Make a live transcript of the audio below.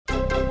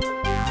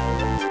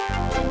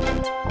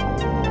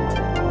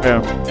A.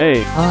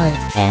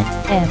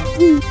 I. N.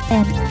 E.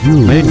 N.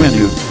 U. Main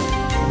menu.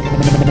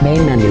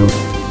 Main menu.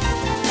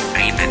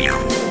 Main menu.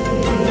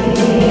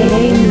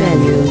 Main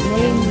menu.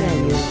 Main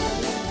menu.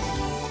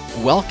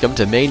 Welcome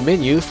to Main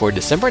Menu for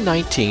December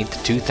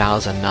 19th,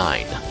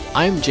 2009.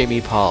 I'm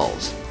Jamie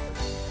Pauls.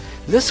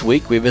 This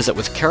week we visit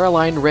with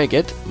Caroline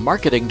Reget,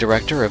 Marketing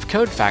Director of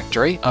Code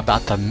Factory,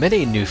 about the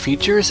many new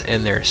features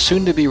in their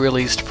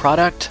soon-to-be-released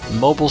product,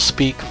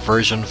 MobileSpeak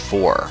version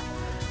 4.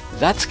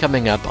 That's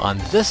coming up on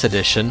this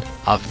edition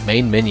of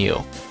Main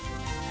Menu.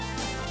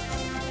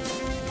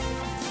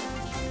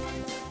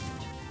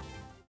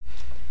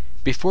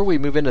 Before we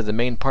move into the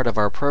main part of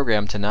our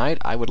program tonight,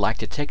 I would like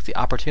to take the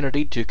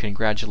opportunity to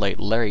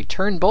congratulate Larry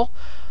Turnbull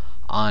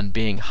on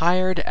being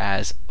hired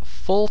as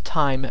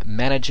full-time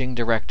Managing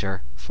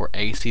Director for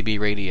ACB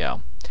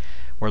Radio.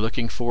 We're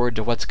looking forward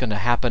to what's going to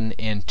happen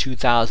in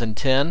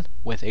 2010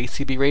 with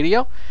ACB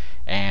Radio,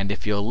 and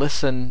if you'll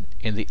listen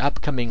in the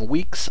upcoming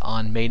weeks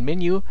on Main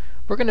Menu,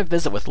 we're going to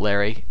visit with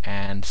Larry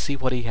and see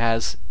what he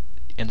has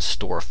in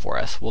store for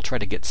us. We'll try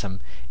to get some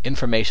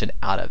information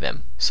out of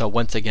him. So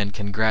once again,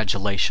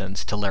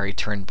 congratulations to Larry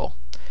Turnbull.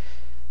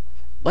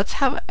 Let's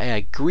have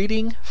a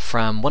greeting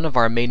from one of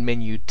our Main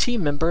Menu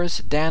team members,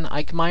 Dan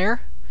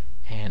Eichmeyer.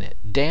 And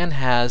Dan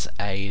has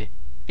a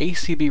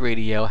ACB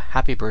Radio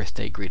happy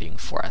birthday greeting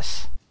for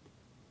us.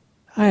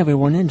 Hi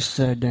everyone, it's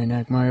Dan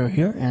Eichmeyer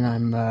here, and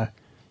I'm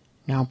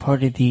now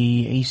part of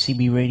the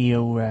ACB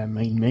Radio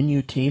Main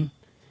Menu team.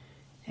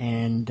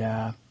 And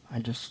I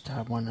just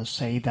want to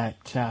say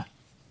that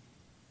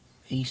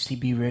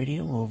ACB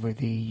Radio over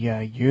the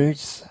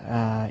years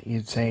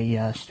is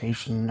a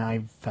station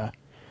I've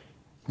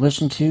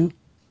listened to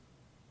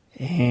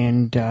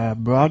and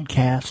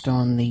broadcast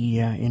on the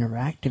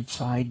interactive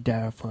side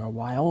for a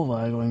while,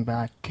 going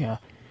back 2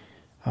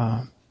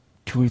 or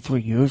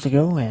 3 years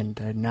ago,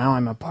 and now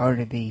I'm a part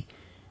of the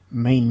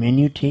Main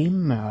Menu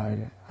team,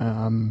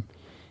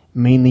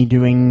 mainly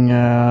doing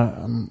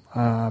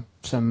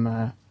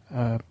some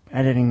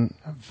editing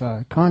of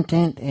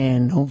content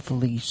and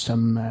hopefully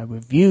some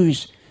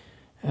reviews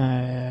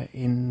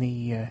in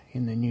the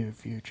near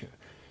future.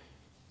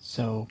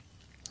 So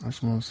I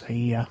just want to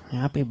say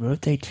happy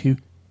birthday to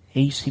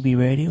ACB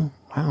Radio.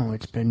 Wow,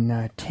 it's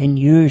been 10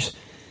 years,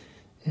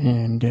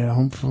 and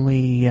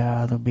hopefully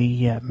there'll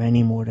be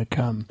many more to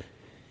come.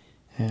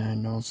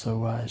 And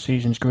also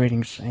season's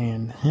greetings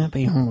and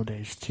happy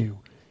holidays to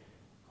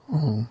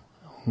all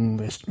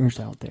listeners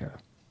out there.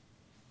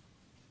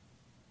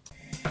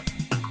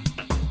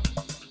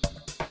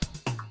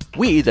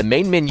 We, the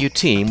Main Menu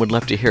team, would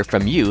love to hear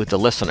from you, the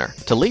listener.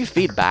 To leave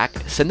feedback,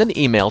 send an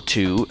email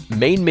to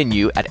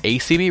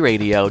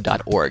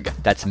mainmenu@acbradio.org.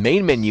 That's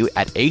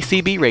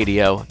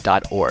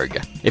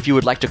mainmenu@acbradio.org. If you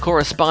would like to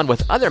correspond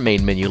with other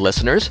Main Menu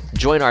listeners,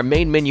 join our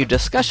Main Menu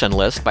discussion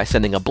list by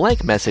sending a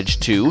blank message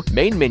to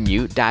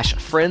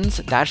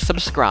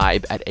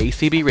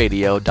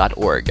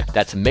mainmenu-friends-subscribe@acbradio.org.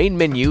 That's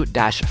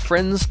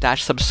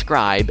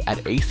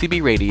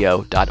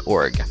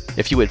mainmenu-friends-subscribe@acbradio.org.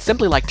 If you would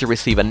simply like to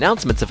receive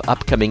announcements of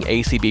upcoming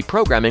ACB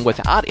programming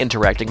without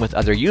interacting with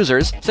other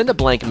users, send a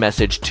blank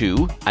message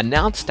to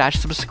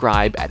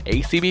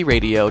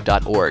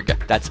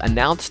announce-subscribe@acbradio.org. That's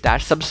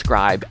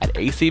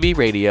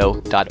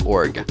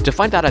announce-subscribe@acbradio.org. To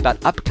find out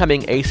about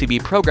upcoming ACB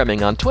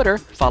programming on Twitter,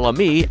 follow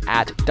me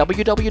at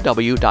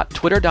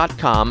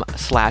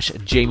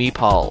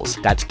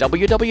www.twitter.com/JamiePauls. That's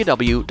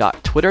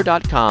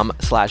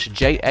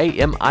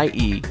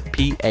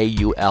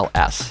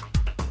www.twitter.com/JamiePauls.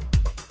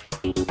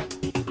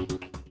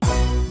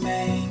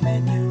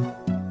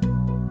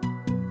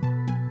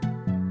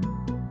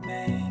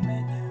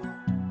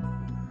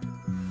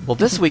 Well,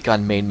 this week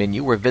on Main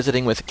Menu, we're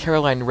visiting with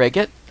Caroline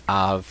Reget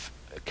of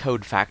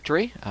Code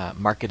Factory,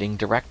 Marketing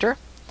Director.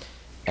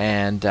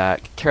 And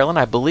Caroline,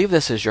 I believe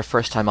this is your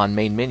first time on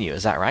Main Menu,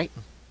 is that right?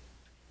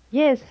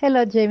 Yes,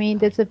 hello Jamie,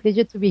 it's a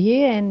pleasure to be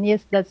here, and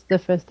yes, that's the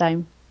first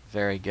time.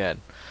 Very good.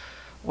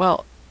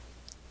 Well,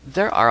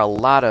 there are a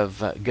lot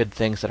of good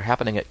things that are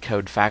happening at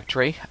Code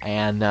Factory,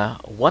 and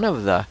one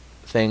of the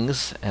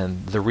things,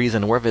 and the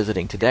reason we're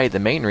visiting today, the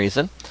main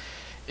reason,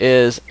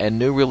 is a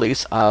new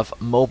release of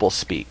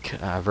MobileSpeak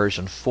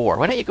version 4.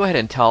 Why don't you go ahead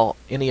and tell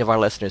any of our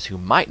listeners who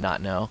might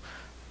not know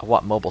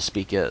what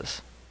MobileSpeak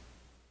is?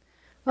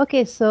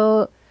 Okay,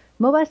 so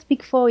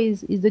MobileSpeak 4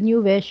 is the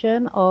new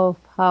version of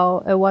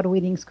our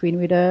award-winning screen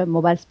reader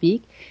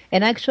MobileSpeak,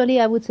 and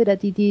actually I would say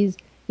that it is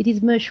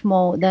much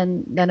more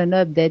than an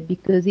update,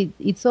 because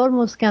it's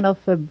almost kind of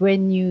a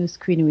brand new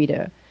screen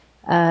reader,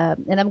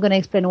 and I'm going to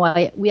explain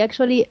why. We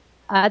actually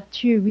had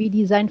to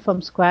redesign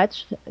from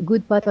scratch a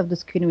good part of the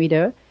screen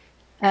reader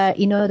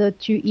in order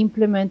to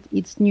implement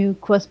its new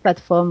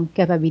cross-platform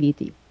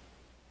capability.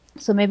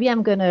 So maybe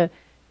I'm going to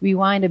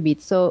rewind a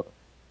bit. So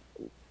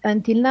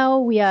until now,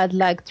 we had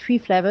like 3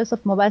 flavors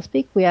of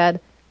MobileSpeak. We had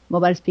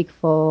MobileSpeak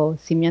for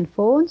Symbian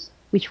phones,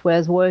 which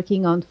was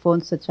working on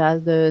phones such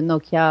as the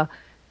Nokia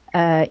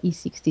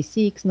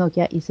E66,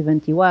 Nokia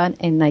E71,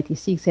 and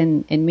 96,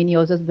 and many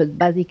others, but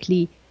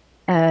basically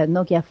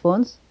Nokia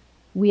phones.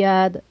 We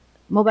had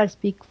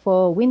MobileSpeak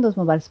for Windows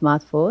Mobile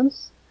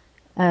smartphones,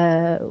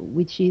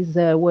 which is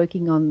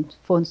working on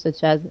phones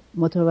such as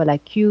Motorola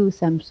Q,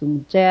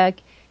 Samsung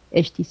Jack,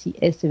 HTC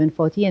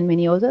S740, and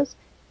many others.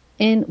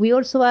 And we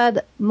also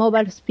had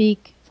Mobile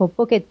Speak for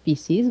Pocket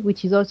PCs,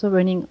 which is also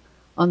running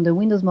on the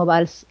Windows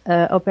Mobile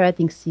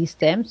operating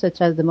system,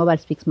 such as the Mobile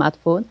Speak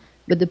smartphone.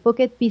 But the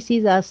Pocket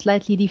PCs are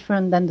slightly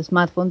different than the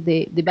smartphones.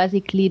 They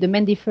basically, the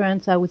main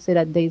difference, I would say,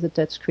 that there is a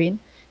touch screen,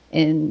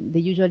 and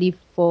they're usually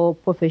for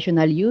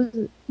professional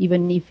use,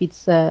 even if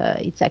it's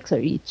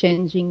actually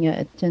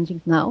changing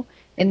now.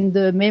 And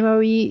the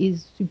memory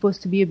is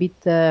supposed to be a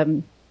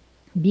bit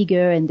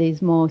bigger, and there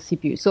is more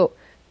CPU.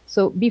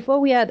 So before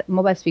we had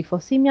Mobile Speak for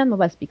Symbian,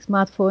 Mobile Speak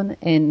Smartphone,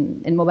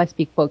 and Mobile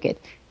Speak Pocket.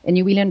 And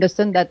you will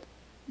understand that,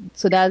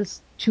 so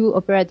there's two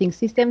operating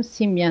systems,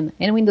 Symbian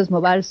and Windows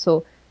Mobile.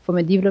 So from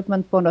a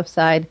development point of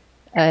side,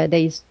 there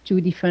is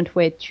two different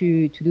ways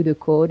to do the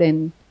code.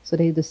 And so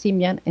there is the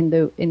Symbian and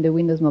the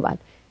Windows Mobile.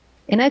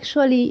 And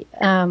actually,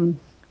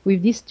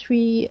 with these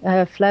three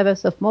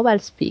flavors of Mobile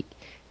Speak,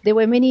 there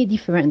were many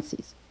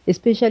differences,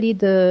 especially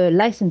the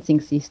licensing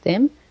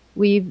system.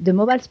 With the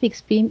Mobile Speak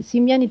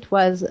Symbian, it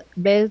was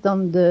based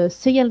on the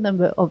serial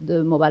number of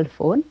the mobile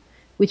phone,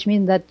 which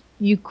means that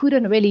you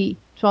couldn't really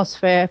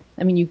transfer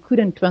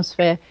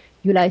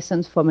your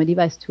license from a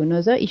device to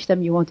another. Each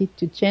time you wanted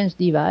to change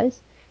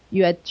device,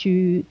 you had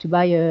to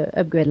buy a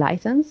upgrade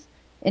license.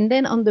 And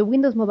then on the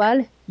Windows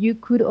Mobile, you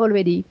could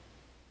already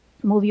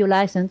move your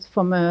license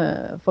from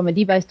a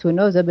device to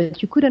another,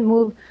 but you couldn't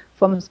move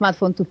from a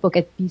smartphone to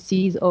Pocket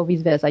PCs or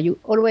vice versa. You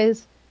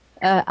always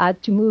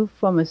had to move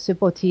from a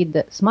supported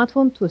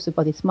smartphone to a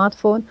supported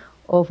smartphone,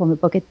 or from a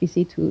Pocket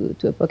PC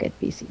to a Pocket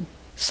PC.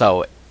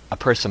 So a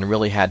person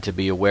really had to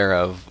be aware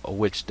of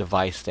which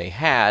device they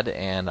had,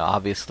 and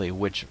obviously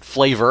which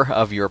flavor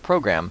of your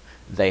program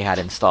they had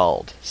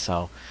installed.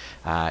 So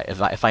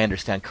if I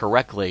understand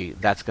correctly,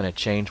 that's going to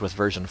change with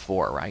version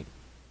 4, right?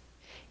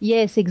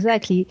 Yes,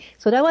 exactly.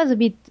 So that was a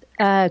bit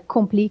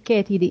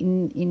complicated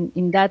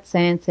in that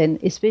sense,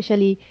 and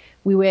especially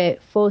we were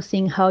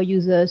forcing our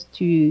users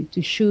to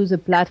choose a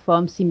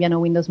platform, Symbian or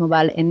Windows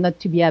Mobile, and not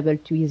to be able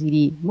to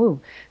easily move.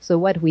 So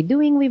what we're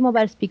doing with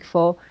Mobile Speak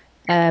 4,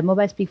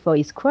 Mobile Speak 4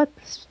 is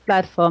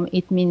cross-platform.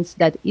 It means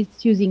that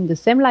it's using the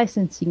same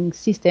licensing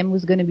system,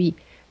 who's going to be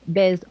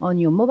based on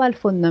your mobile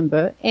phone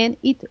number, and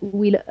it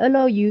will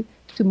allow you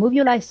to move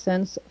your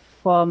license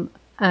from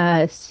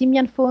a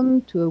Symbian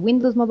phone to a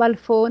Windows Mobile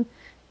phone.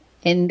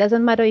 And it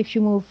doesn't matter if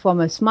you move from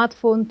a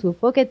smartphone to a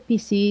Pocket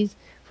PCs,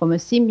 from a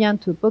Symbian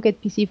to a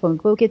Pocket PC, from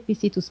a Pocket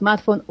PC to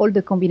smartphone, all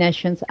the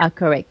combinations are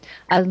correct,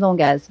 as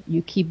long as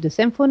you keep the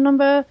same phone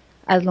number,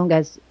 as long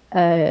as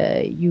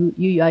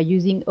you are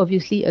using,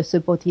 obviously, a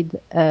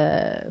supported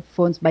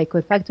phones by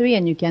Code Factory,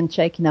 and you can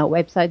check in our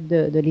website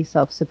the list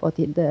of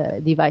supported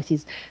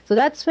devices. So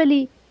that's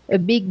really a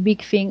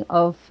big thing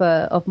of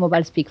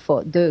Mobile Speak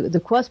 4,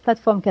 the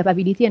cross-platform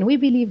capability, and we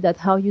believe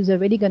that our users are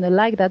really going to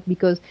like that,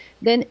 because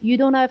then you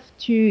don't have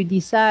to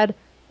decide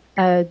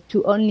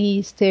to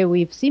only stay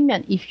with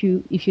Symbian. If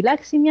you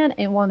like Symbian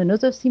and want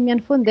another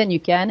Symbian phone, then you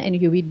can, and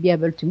you will be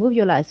able to move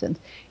your license.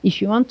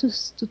 If you want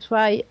to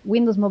try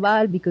Windows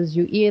Mobile because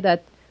you hear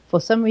that for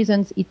some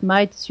reasons it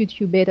might suit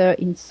you better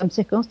in some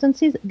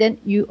circumstances, then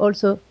you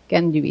also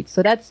can do it.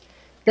 So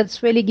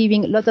that's really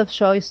giving a lot of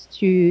choice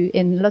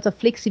and a lot of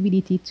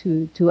flexibility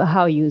to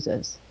our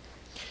users.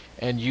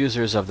 And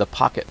users of the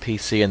Pocket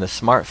PC and the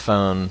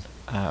smartphone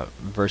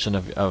version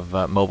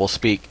of Mobile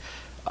Speak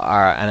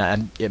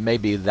and it may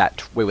be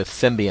that way with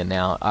Symbian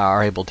now,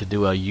 are able to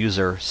do a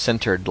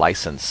user-centered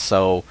license.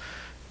 So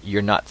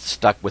you're not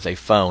stuck with a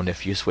phone.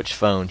 If you switch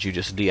phones, you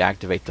just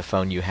deactivate the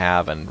phone you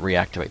have and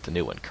reactivate the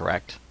new one,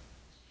 correct?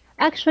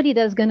 Actually,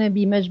 that's going to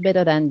be much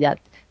better than that.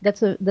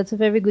 That's a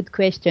very good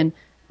question.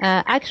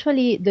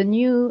 Actually, the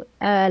new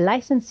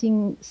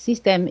licensing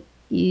system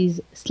is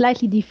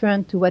slightly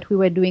different to what we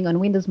were doing on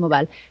Windows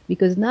Mobile,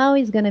 because now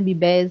it's going to be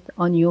based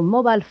on your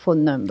mobile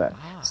phone number.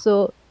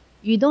 So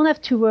you don't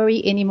have to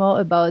worry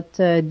anymore about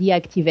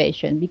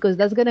deactivation, because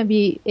that's going to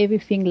be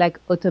everything like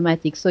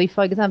automatic. So if,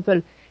 for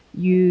example,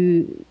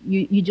 you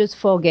just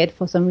forget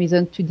for some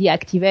reason to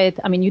deactivate,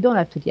 I mean, you don't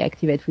have to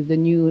deactivate with the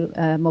new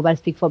Mobile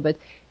Speak 4, but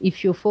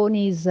if your phone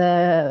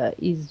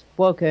is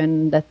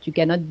broken, that you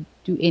cannot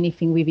do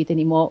anything with it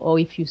anymore, or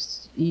if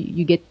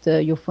you get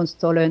your phone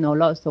stolen or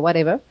lost or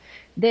whatever,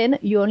 then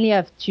you only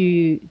have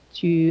to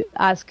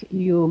ask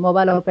your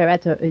mobile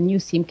operator a new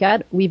SIM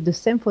card with the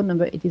same phone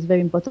number. It is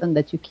very important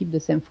that you keep the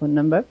same phone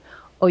number,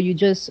 or you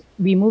just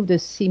remove the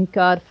SIM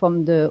card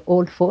from the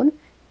old phone.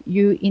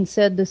 You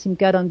insert the SIM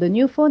card on the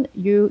new phone,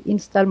 you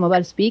install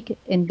Mobile Speak,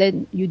 and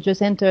then you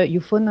just enter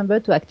your phone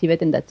number to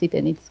activate, and that's it.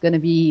 And it's going to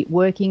be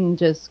working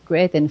just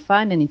great and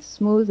fine, and it's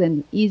smooth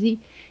and easy.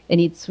 And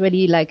it's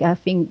really, like, I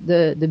think,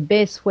 the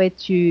best way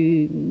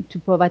to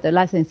provide a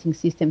licensing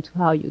system to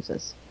our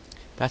users.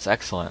 That's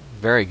excellent.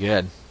 Very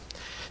good.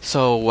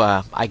 So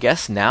I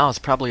guess now is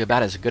probably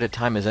about as good a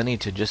time as any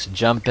to just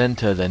jump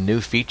into the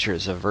new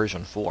features of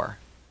version 4.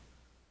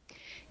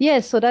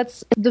 Yes, so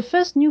that's the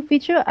first new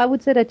feature. I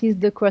would say that is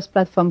the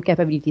cross-platform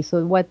capability.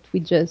 So what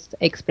we just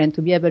explained,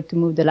 to be able to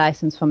move the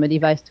license from a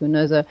device to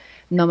another,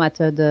 no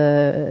matter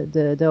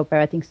the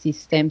operating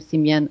system,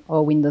 Symbian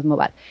or Windows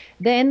Mobile.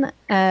 Then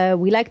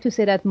we like to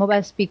say that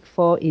Mobile Speak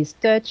 4 is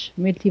touch,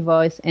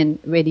 multi-voice, and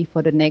ready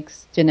for the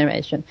next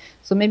generation.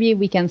 So maybe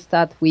we can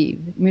start with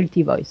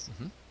multi-voice.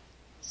 Mm-hmm.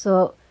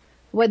 So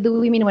what do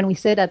we mean when we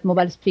say that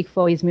Mobile Speak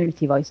 4 is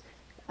multi-voice?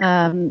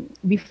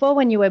 Before,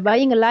 when you were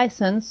buying a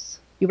license,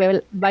 you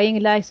were buying a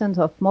license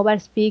of Mobile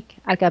Speak,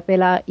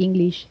 Acapella,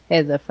 English,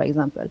 Heather, for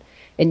example.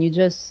 And you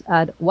just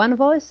add one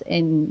voice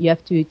and you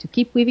have to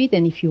keep with it.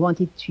 And if you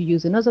wanted to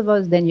use another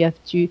voice, then you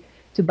have to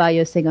buy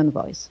a second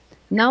voice.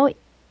 Now,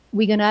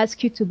 we're going to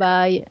ask you to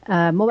buy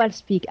Mobile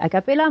Speak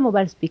Acapella,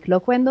 Mobile Speak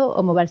Loquendo,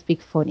 or Mobile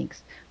Speak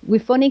Phonics.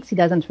 With Phonics, it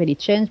doesn't really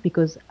change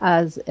because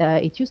as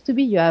it used to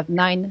be, you have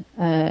nine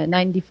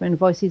different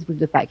voices with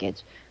the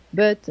package.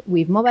 But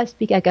with Mobile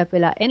Speak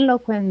Acapella and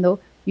Loquendo,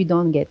 you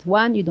don't get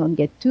one, you don't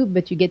get two,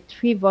 but you get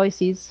 3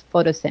 voices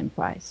for the same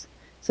price.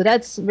 So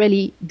that's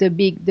really the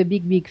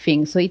big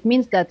thing. So it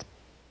means that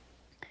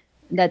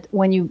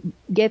when you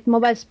get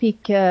Mobile Speak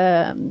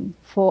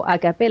for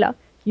Acapella,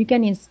 you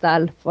can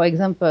install, for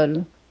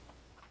example,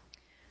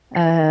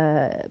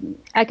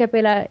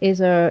 Acapella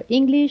either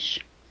English,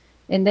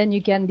 and then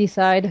you can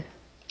decide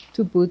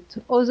to put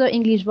other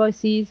English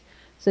voices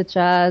such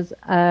as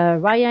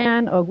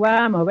Ryan or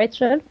Graham or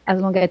Rachel, as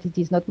long as it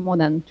is not more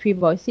than 3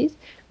 voices.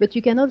 But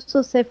you can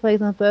also say, for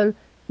example,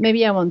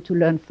 maybe I want to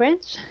learn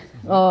French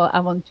or I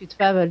want to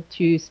travel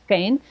to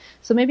Spain.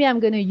 So maybe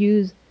I'm going to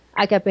use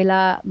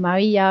Acapella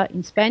Maria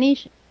in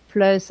Spanish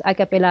plus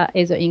Acapella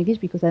either English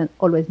because I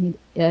always need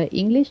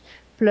English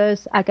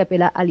plus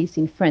Acapella Alice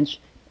in French.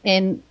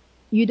 And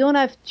you don't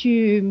have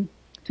to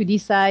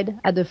decide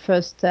at the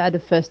first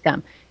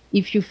time.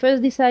 If you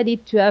first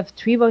decided to have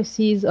 3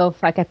 voices of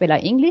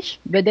Acapella English,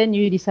 but then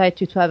you decide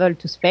to travel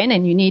to Spain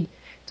and you need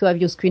to have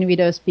your screen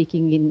reader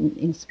speaking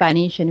in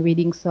Spanish and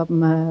reading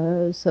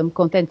some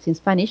contents in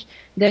Spanish,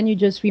 then you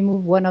just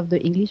remove one of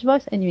the English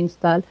voice and you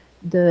install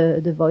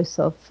the voice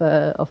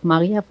of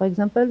Maria, for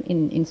example,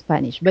 in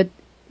Spanish. But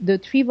the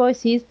 3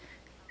 voices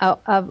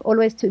have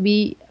always to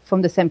be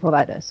from the same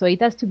provider. So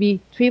it has to be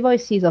 3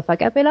 voices of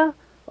Acapella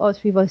or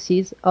 3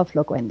 voices of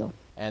Loquendo.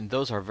 And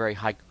those are very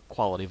high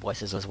quality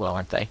voices as well,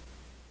 aren't they?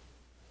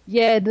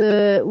 Yeah,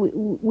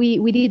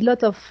 we did a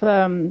lot of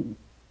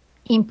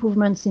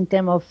improvements in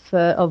terms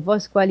of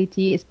voice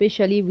quality,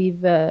 especially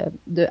with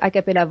the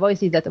Acapella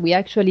voices that we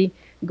actually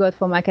got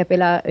from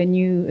Acapella a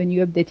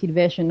new updated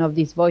version of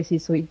these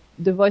voices. So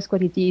the voice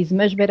quality is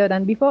much better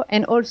than before,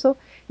 and also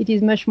it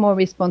is much more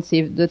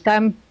responsive. The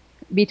time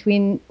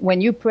between when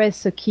you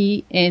press a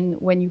key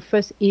and when you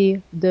first hear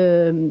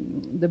the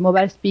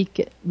Mobile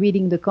Speak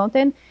reading the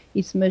content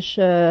is much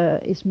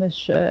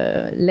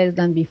less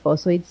than before.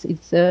 So it's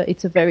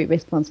a very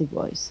responsive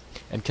voice.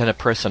 And can a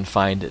person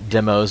find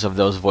demos of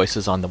those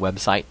voices on the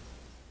website?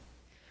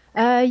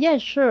 Yeah,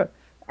 sure.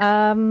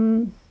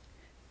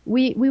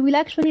 We will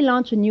actually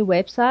launch a new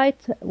website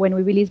when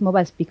we release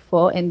Mobile Speak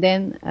 4, and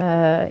then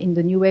in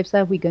the new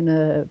website we're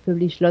gonna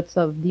publish lots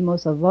of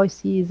demos of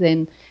voices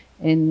and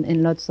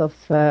lots of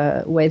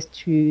ways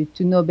to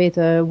know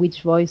better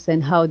which voice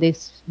and how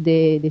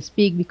they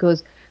speak,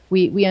 because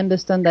we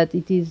understand that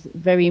it is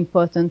very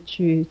important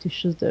to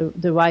choose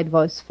the right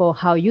voice for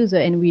our user,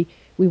 and we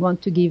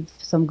want to give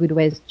some good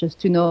ways just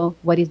to know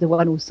what is the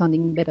one who's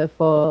sounding better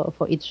for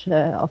each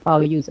of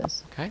our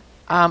users. Okay.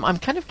 I'm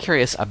kind of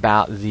curious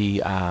about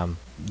the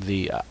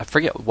I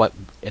forget what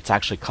it's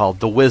actually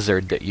called, the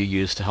wizard that you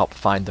use to help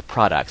find the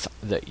products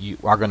that you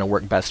are going to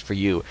work best for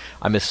you.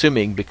 I'm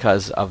assuming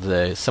because of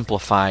the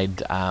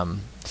simplified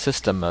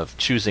system of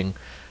choosing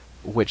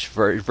which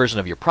version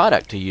of your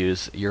product to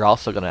use, you're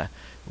also going to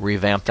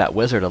revamp that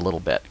wizard a little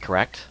bit,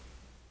 correct?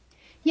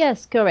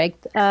 Yes,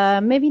 correct.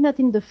 Maybe not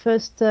in the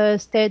first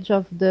stage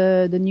of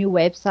the new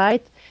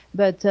website,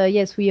 but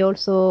yes, we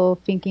also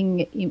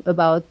thinking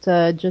about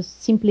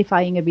just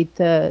simplifying a bit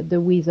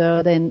the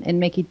wizard and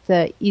make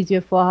it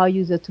easier for our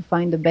user to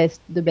find the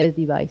best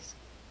device.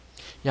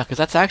 Yeah, because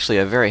that's actually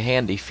a very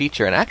handy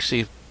feature and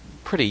actually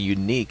pretty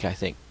unique, I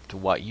think, to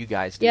what you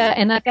guys do. Yeah,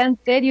 and I can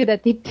tell you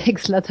that it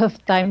takes a lot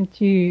of time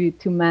to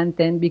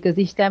maintain, because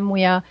each time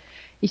we are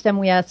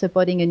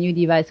supporting a new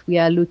device, we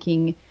are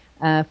looking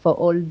for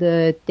all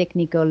the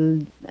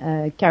technical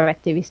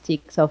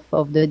characteristics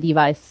of the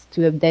device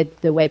to update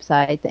the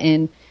website,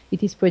 and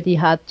it is pretty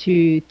hard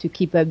to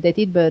keep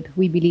updated, but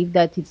we believe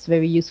that it's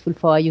very useful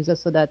for our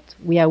users, so that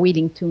we are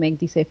willing to make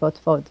this effort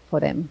for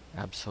them.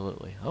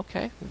 Absolutely.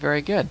 Okay,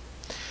 very good.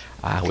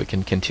 We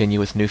can continue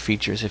with new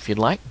features if you'd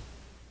like.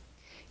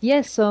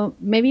 Yes, so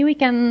maybe we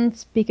can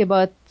speak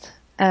about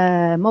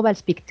Mobile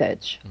Speak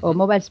Touch, or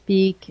Mobile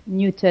Speak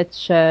New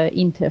Touch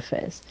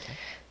interface. Okay.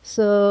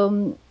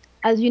 So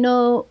as you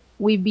know,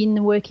 we've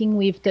been working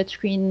with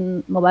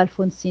touchscreen mobile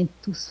phones since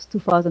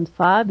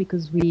 2005,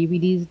 because we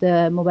released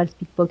the Mobile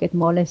Speak Pocket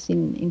more or less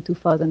in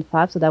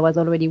 2005. So that was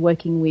already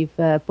working with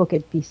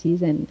Pocket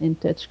PCs and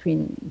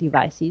touchscreen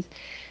devices.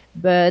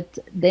 But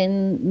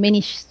then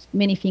many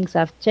things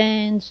have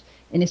changed,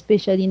 and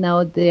especially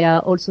now there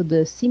are also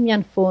the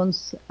Symbian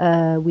phones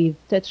with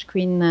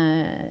touchscreen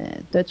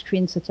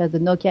such as the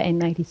Nokia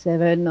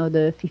N97 or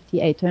the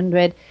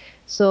 5800.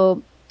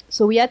 So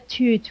we had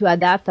to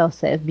adapt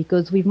ourselves,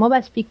 because with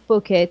Mobile Speak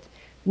Pocket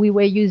we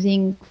were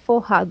using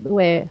 4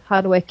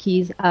 hardware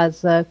keys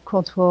as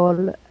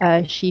Control,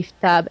 Shift,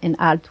 Tab, and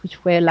Alt,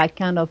 which were like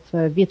kind of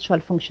virtual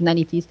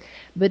functionalities.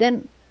 But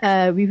then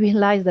we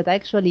realized that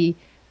actually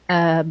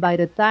by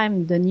the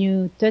time the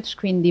new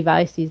touchscreen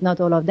devices,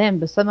 not all of them,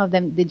 but some of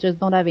them, they just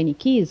don't have any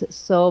keys.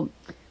 So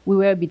we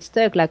were a bit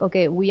stuck, like,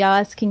 okay, we are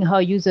asking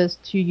our users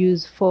to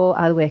use 4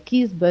 hardware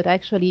keys, but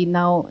actually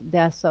now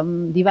there are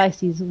some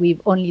devices with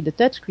only the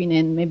touchscreen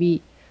and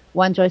maybe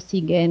one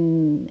joystick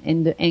and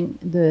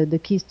the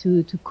keys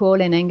to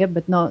call and hang up,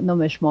 but not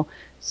much more.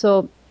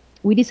 So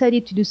we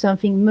decided to do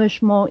something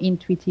much more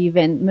intuitive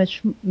and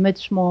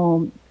much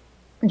more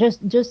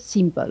just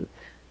simple.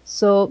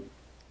 So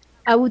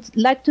I would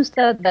like to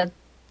start that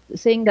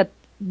saying that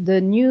the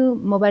new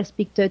Mobile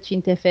Speak Touch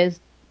interface,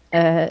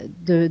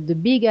 the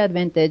big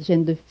advantage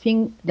and the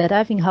thing that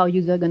I think our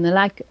users are going to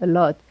like a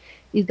lot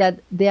is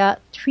that there are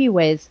 3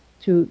 ways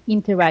to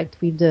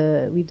interact with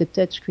the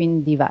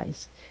touchscreen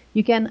device.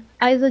 You can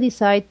either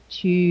decide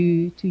to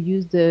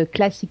use the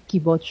classic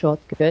keyboard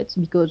shortcuts,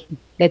 because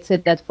let's say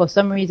that for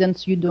some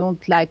reasons you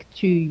don't like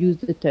to use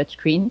the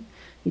touchscreen.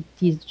 It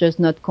is just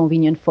not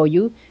convenient for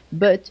you,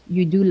 but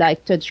you do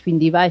like touchscreen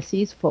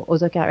devices for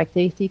other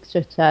characteristics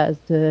such as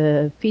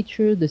the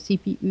feature, the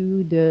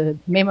CPU, the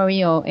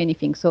memory, or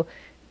anything. So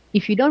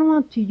if you don't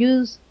want to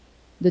use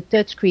the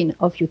touchscreen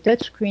of your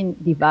touchscreen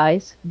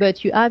device,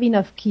 but you have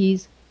enough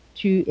keys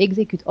to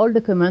execute all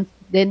the commands,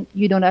 then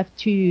you don't have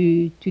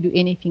to do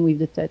anything with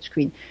the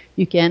touchscreen.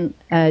 You can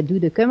do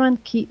the command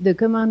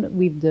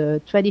with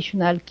the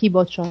traditional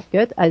keyboard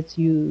shortcut as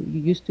you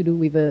used to do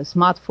with a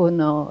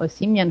smartphone or a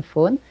Symbian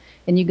phone,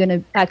 and you're going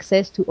to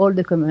access to all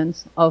the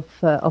commands of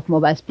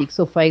Mobile Speak.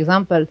 So, for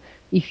example,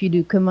 if you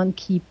do command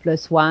key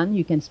 +1,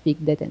 you can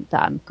speak date and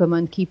time.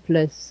 Command key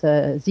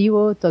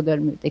 +0, toggle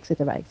mute,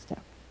 etc.,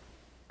 etc.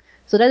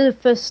 So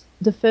that's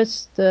the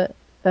first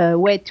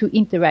way to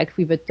interact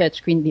with a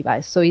touchscreen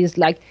device. So it's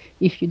like,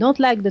 if you don't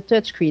like the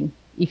touchscreen,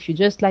 if you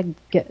just like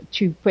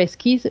to press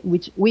keys,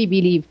 which we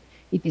believe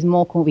it is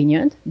more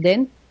convenient,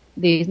 then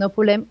there is no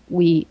problem.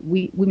 We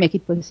make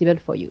it possible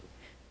for you.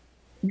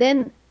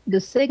 Then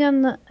the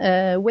second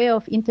way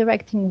of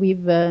interacting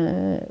with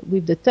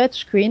the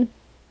touchscreen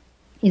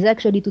is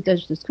actually to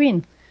touch the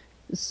screen.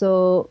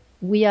 So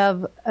we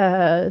have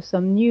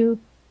some new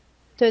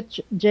touch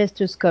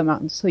gestures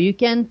commands. So you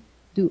can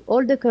do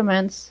all the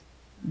commands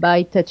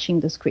by touching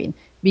the screen,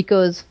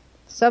 because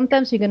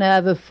sometimes you're going to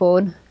have a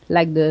phone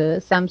like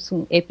the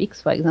Samsung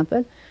Epix, for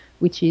example,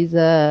 which is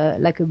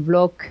like a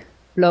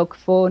block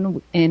phone,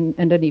 and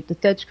underneath the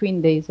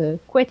touchscreen there is a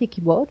QWERTY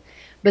keyboard.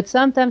 But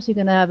sometimes you're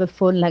going to have a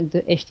phone like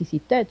the HTC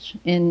Touch,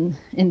 and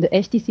in the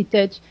HTC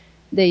Touch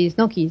there is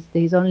no keys.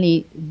 There is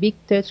only big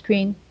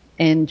touchscreen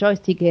and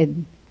joystick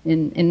and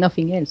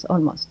nothing else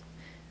almost.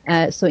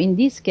 So in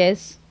this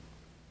case,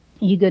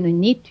 you're going to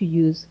need to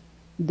use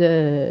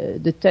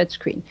the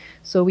touchscreen.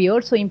 So we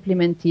also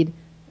implemented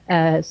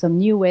some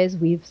new ways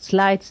with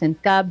slides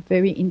and tab,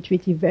 very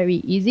intuitive, very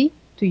easy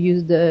to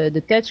use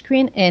the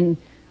touchscreen and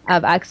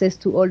have access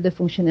to all the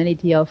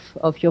functionality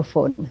of your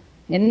phone.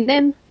 And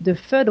then the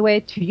third way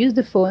to use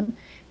the phone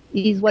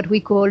is what we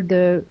call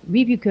the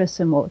review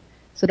cursor mode.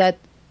 So that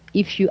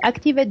if you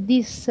activate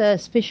this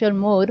special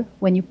mode,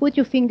 when you put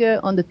your finger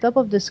on the top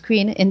of the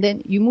screen and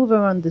then you move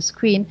around the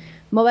screen,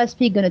 Mobile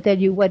Speak going to tell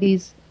you what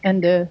is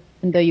under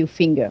your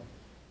finger.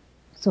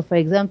 So, for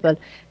example,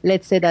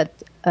 let's say that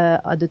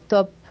at the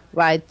top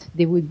right,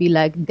 there would be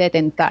like date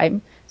and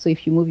time. So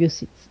if you move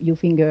your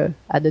finger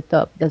at the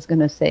top, that's going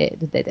to say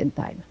the date and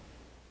time.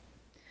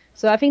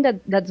 So I think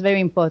that's very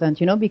important,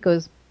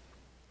 because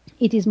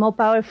it is more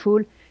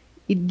powerful.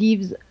 It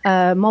gives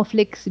more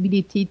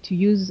flexibility to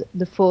use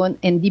the phone,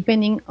 and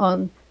depending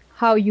on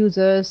how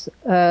users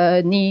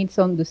needs,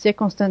 on the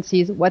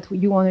circumstances, what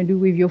you want to do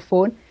with your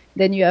phone,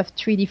 then you have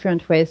 3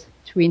 different ways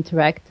to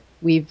interact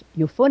with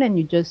your phone, and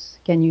you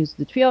just can use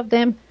the 3 of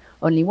them,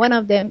 only one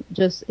of them,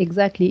 just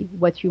exactly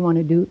what you want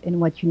to do and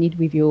what you need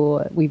with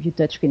your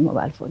touchscreen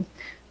mobile phone.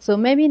 So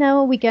maybe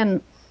now we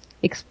can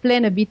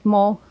explain a bit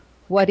more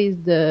what is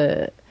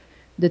the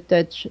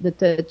touch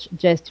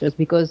gestures,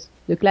 because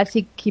the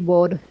classic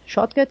keyboard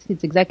shortcuts,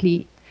 it's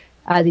exactly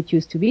as it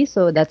used to be,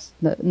 so that's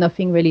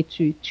nothing really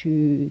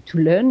to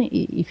learn.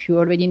 If you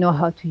already know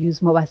how to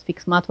use Mobile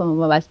Speak Smartphone or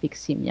Mobile Speak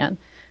Symbian,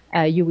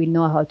 you will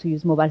know how to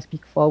use Mobile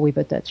Speak 4 with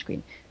a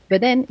touchscreen.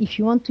 But then if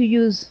you want to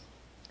use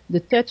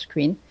the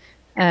touchscreen,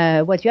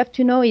 what you have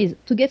to know is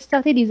to get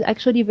started is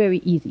actually very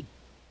easy,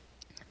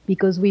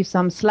 because with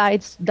some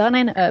slides down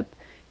and up,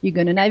 you're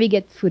going to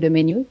navigate through the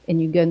menu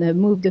and you're going to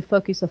move the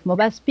focus of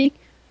Mobile Speak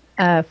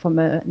from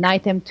an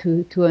item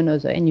to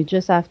another, and you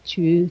just have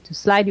to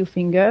slide your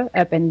finger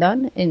up and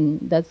down, and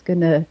that's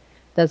gonna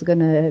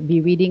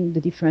be reading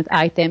the different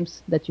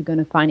items that you're going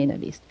to find in a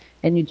list.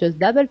 And you just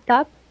double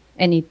tap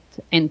and hit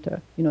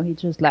enter. It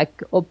just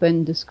like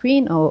open the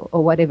screen or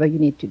whatever you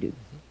need to do.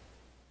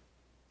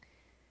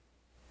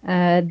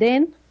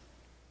 Then,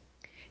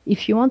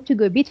 if you want to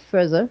go a bit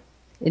further,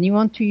 and you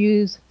want to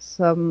use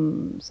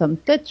some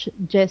touch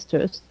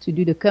gestures to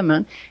do the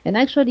command, and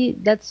actually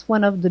that's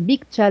one of the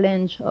big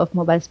challenge of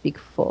Mobile Speak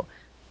 4.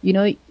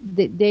 There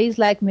is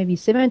like maybe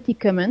 70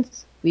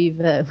 commands with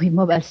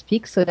Mobile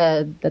Speak, so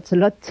that's a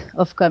lot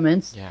of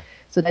commands. Yeah.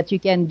 So that you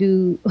can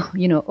do,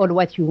 all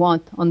what you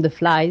want on the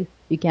fly.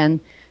 You can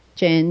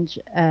change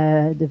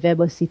the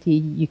verbosity,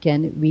 you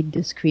can read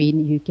the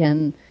screen, you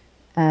can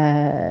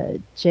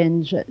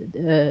change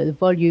the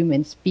volume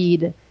and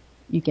speed,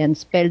 you can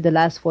spell the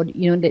last word.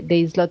 There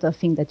is a lot of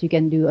things that you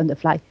can do on the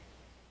fly.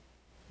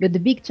 But the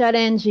big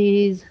challenge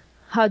is,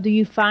 how do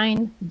you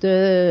find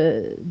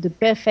the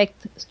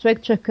perfect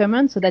structure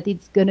command so that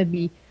it's going to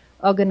be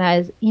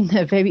organized in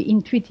a very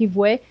intuitive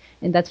way,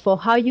 and that for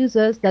our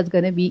users, that's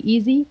going to be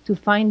easy to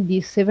find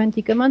these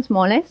 70 commands,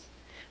 more or less,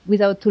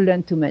 without to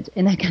learn too much.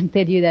 And I can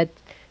tell you that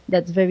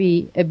that's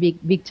a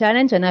big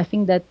challenge. And I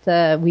think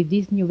that with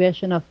this new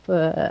version of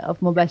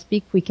Mobile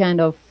Speak, we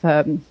kind of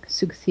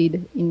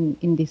succeed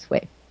in this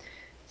way.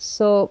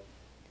 So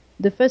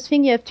the first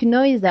thing you have to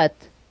know is that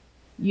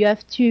you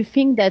have to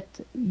think that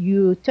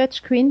your touch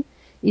screen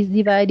is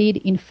divided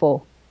in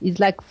 4. It's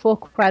like 4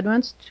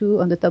 quadrants, 2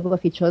 on the top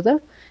of each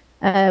other,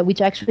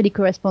 which actually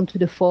correspond to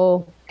the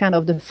 4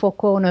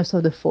 corners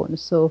of the phone.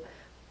 So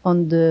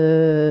on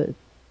the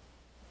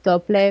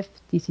top left,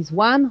 this is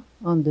 1.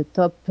 On the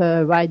top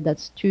right,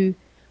 that's 2.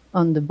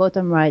 On the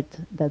bottom right,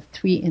 that's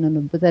 3. And on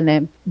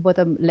the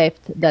bottom left,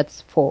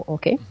 that's 4.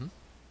 Okay. Mm-hmm.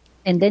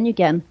 And then you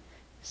can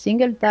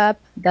single tap,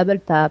 double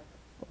tap,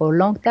 or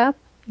long tap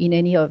in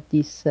any of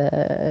these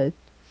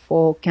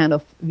 4 kind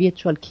of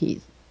virtual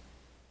keys.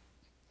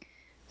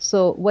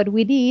 So what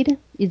we did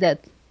is that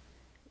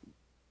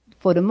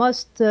for the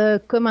most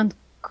common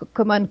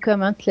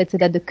commands, let's say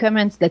that the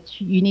commands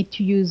that you need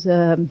to use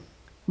more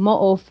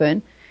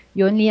often,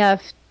 you only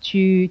have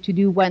to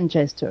do one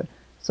gesture.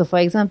 So for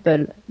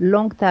example,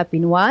 long tap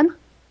in 1,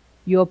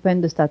 you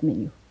open the start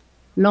menu.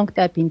 Long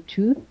tap in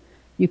 2,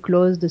 you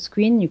close the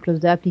screen, you close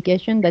the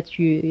application that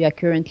you are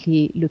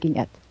currently looking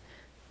at.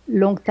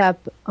 Long tap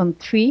on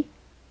 3,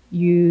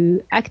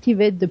 you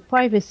activate the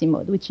privacy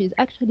mode, which is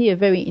actually a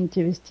very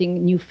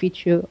interesting new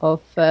feature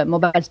of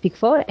Mobile Speak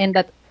 4, and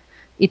that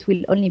it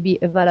will only be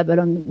available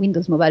on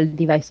Windows mobile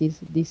devices,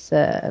 this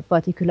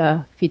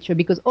particular feature,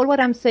 because all what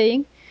I'm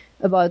saying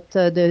about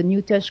the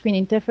new touchscreen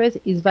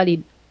interface is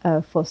valid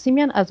for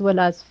Symbian as well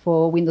as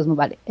for Windows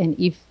Mobile. And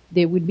if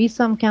there will be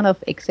some kind of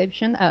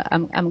exception,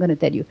 I'm going to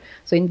tell you.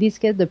 So in this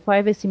case, the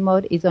privacy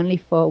mode is only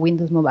for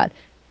Windows Mobile.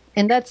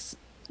 And that's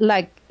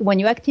like when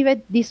you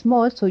activate this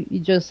mode, so you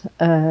just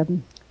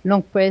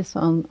long press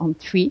on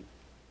 3.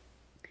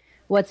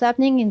 What's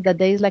happening is that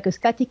there is like a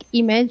static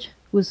image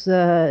which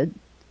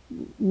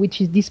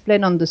is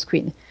displayed on the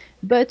screen.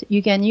 But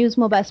you can use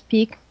Mobile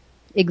Speak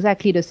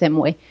exactly the same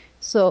way.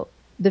 So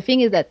the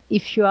thing is that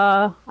if you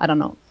are, I don't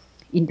know,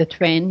 in the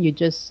train, you're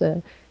just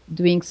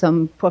doing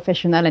some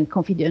professional and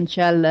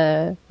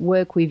confidential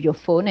work with your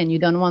phone, and you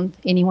don't want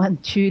anyone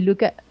to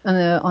look at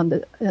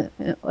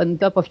on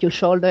top of your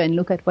shoulder and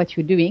look at what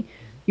you're doing,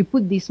 you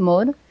put this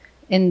mode,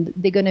 and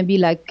they're gonna be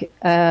like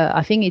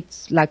I think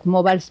it's like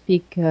Mobile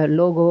Speak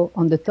logo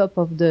on the top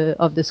of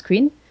the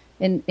screen,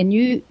 and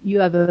you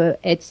have a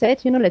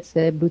headset, let's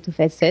say Bluetooth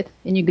headset,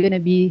 and you're gonna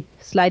be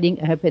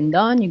sliding up and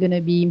down, you're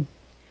gonna be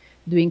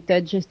doing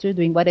touch gestures,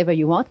 doing whatever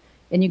you want.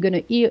 And you're going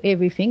to hear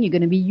everything. You're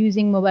going to be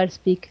using Mobile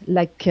Speak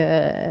like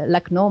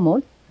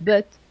normal,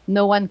 but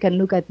no one can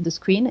look at the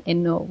screen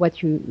and know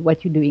what you're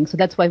doing. So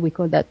that's why we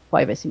call that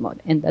privacy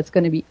mode, and that's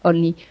going to be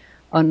only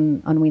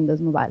on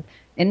Windows Mobile.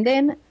 And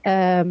then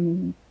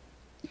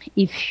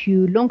if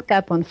you long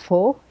tap on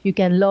 4, you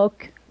can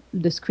lock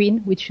the screen,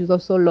 which is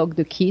also lock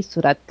the keys,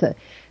 so that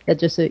that's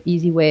just an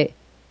easy way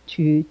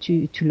to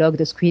lock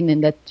the screen,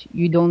 and that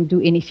you don't do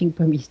anything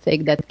per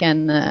mistake that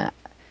can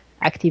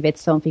activate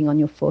something on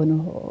your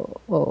phone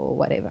or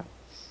whatever.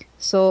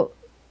 So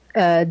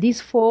these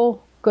 4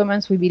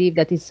 commands, we believe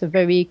that it's a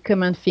very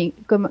common thing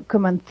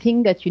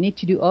that you need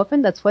to do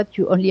often. That's what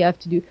you only have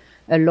to do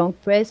a long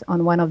press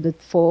on one of the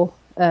 4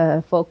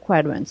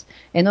 quadrants.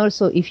 And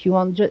also, if you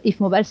want, if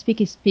Mobile Speak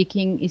is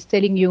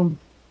telling you,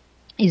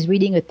 is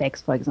reading a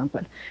text, for example,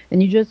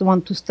 and you just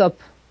want to stop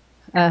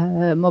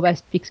Mobile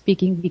Speak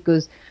speaking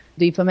because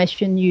the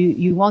information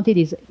you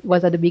wanted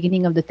was at the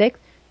beginning of the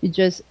text, you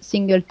just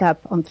single tap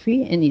on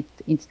 3 and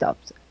it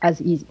stops,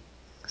 as easy.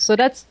 So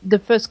that's the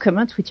first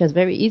command, which is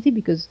very easy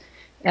because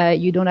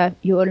you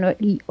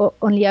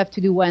only have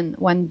to do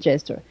one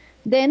gesture.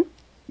 Then,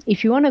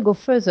 if you want to go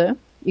further,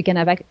 you can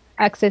have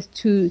access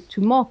to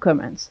more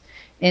commands.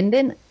 And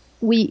then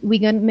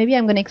maybe I'm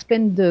going to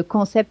explain the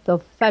concept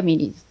of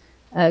families,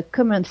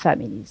 command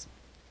families.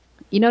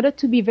 In order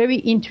to be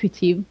very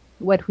intuitive,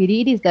 what we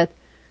did is that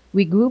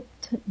we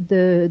grouped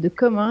the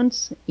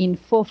commands in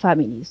 4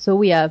 families. So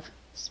we have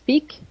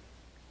speak,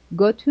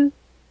 go to,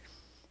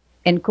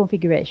 and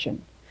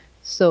configuration.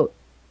 So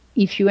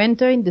if you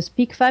enter in the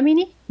speak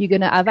family, you're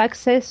going to have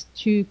access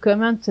to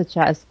commands such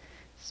as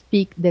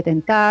speak date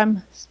and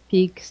time,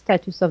 speak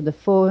status of the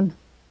phone,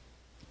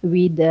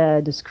 read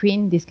the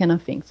screen, these kind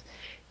of things.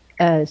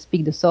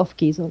 Speak the soft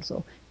keys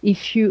also.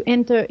 If you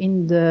enter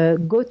in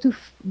the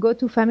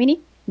go-to family,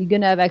 you're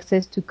going to have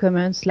access to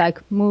commands like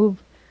move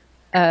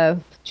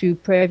to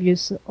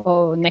previous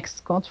or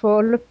next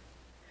control,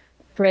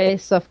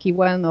 press soft key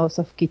 1 or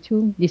soft key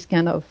 2, this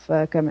kind of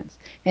commands.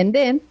 And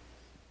then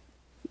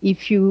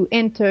if you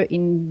enter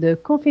in the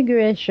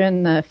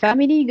configuration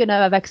family, you're going to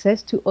have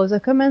access to other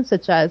commands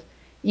such as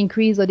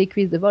increase or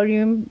decrease the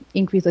volume,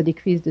 increase or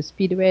decrease the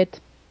speed rate,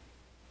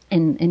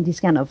 and this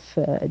kind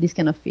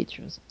of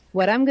features.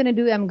 What I'm going to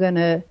do, I'm going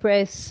to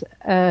press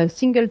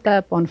single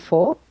tap on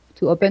 4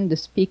 to open the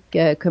speak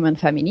command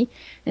family,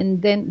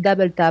 and then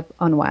double tap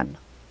on 1.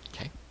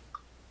 Okay.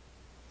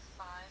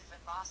 5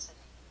 velocity.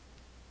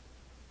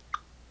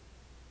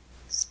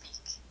 Speak.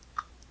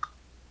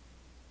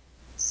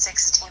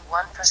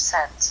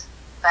 61%.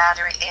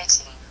 Battery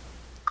 18.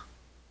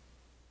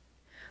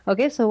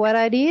 Okay, so what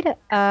I did,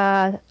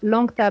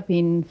 long tap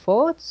in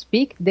 4 to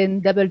speak, then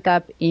double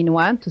tap in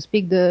 1 to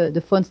speak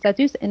the phone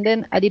status, and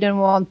then I didn't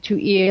want to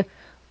hear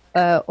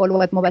all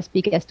what Mobile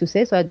Speak has to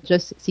say, so I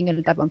just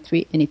single tap on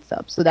 3 and it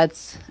stops. So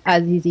that's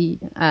as easy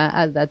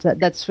as that.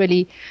 That's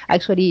really,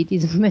 actually, it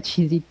is much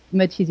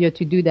easier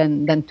to do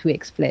than to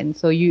explain.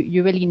 So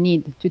you really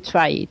need to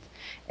try it,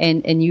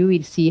 and you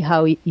will see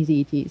how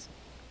easy it is.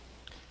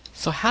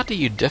 So how do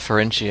you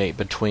differentiate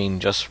between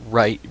just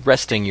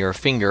resting your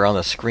finger on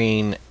the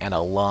screen and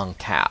a long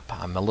tap?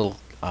 I'm a little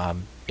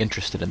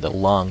interested in the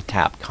long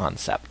tap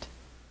concept.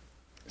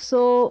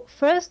 So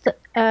first,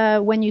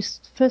 when you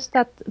first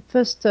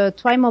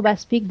try Mobile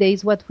Speak, there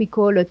is what we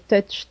call a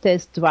touch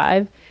test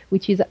drive,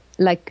 which is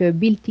like a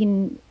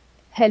built-in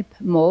help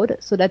mode,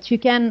 so that you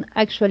can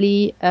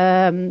actually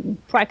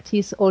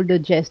practice all the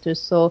gestures.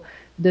 So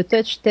the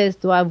touch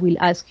test drive will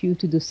ask you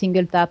to do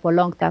single tap or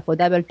long tap or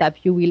double tap.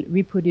 You will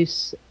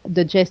reproduce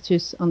the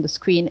gestures on the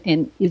screen,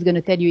 and it's going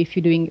to tell you if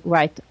you're doing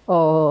right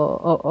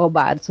or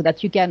bad, so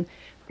that you can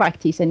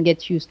practice and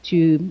get used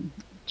to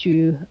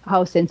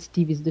how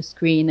sensitive is the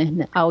screen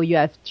and how you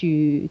have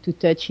to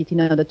touch it in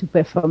order to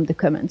perform the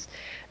commands.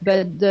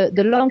 But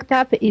the long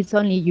tap is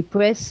only you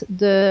press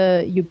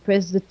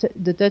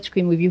the touch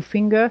screen with your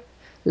finger,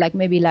 like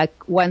maybe like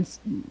 1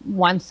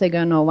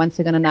 second or 1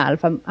 second and a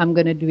half. I'm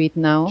going to do it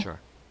now. Sure.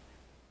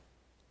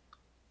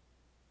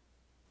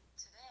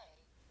 Today,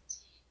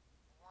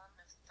 T1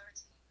 of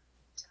 13.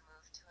 To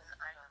move to an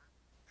item,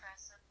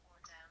 press up or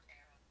down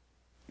arrow.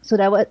 So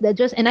that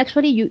just, and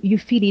actually you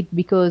feel it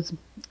because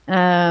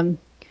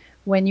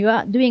when you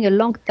are doing a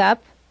long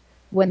tap,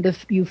 when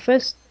you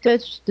first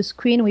touch the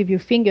screen with your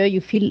finger, you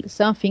feel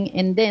something,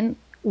 and then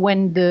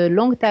when the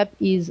long tap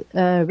is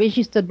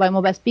registered by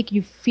Mobile Speak,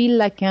 you feel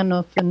like kind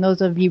of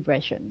another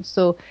vibration.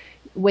 So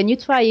when you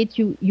try it,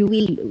 you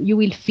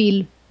will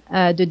feel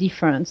the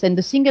difference. And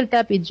the single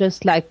tap is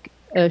just like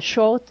a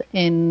short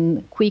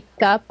and quick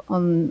tap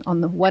on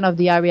one of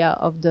the area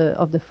of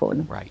the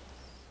phone. Right.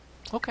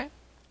 Okay.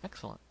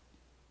 Excellent.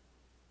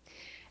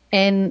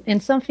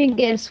 And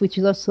something else which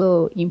is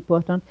also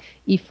important,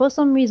 if for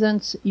some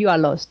reasons you are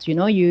lost,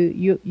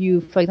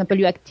 you for example,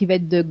 you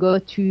activate the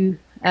go-to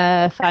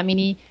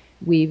family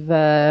with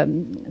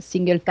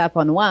single tap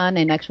on 1,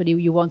 and actually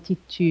you wanted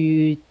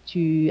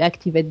to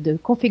activate the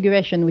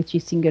configuration, which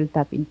is single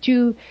tap in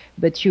 2,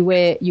 but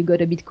you got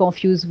a bit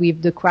confused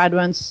with the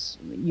quadrants,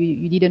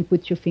 you didn't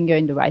put your finger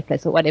in the right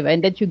place or whatever,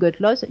 and then you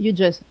got lost, you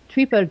just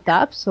triple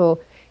tap, so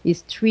it's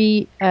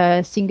 3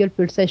 single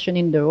pulsation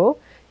in the row.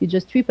 You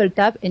just triple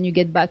tap and you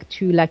get back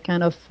to like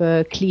kind of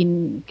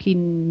clean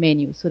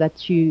menu, so that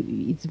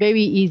it's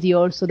very easy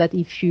also that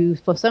if you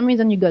for some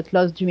reason you got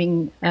lost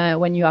during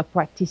when you are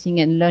practicing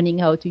and learning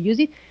how to use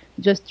it,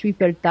 just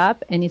triple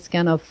tap and it's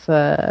kind of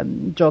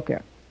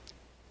joker.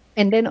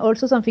 And then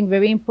also something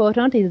very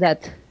important is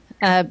that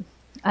as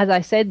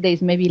I said,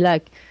 there's maybe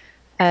like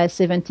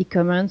 70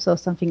 commands or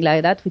something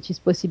like that, which is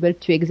possible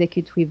to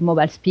execute with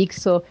Mobile Speak.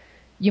 So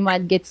you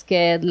might get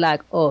scared,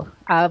 like, oh,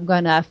 I'm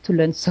gonna have to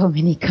learn so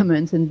many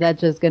commands, and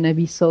that's just gonna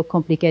be so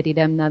complicated.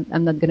 I'm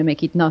not gonna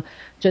make it. No,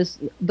 just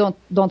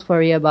don't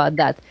worry about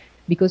that,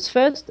 because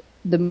first,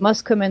 the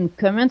most common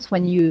commands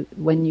when you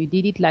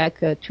did it like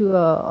 2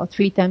 or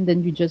 3 times,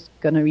 then you're just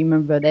gonna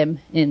remember them,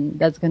 and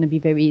that's gonna be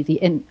very easy.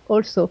 And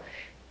also,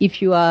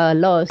 if you are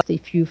lost,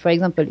 for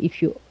example,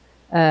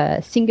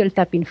 single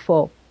tap in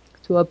 4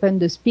 to open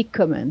the speak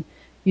command,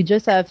 you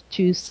just have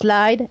to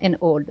slide and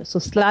hold. So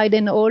slide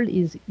and hold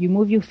is you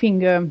move your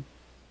finger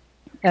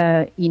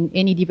in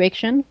any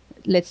direction.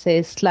 Let's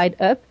say slide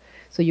up.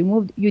 So you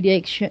move your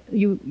direction,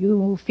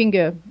 you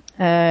finger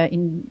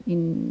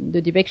in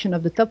the direction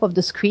of the top of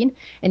the screen,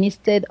 and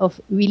instead of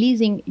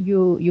releasing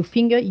your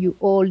finger, you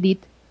hold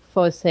it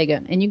for a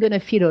second, and you're gonna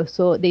feel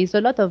also there's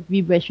a lot of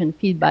vibration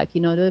feedback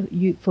in order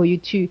for you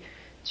to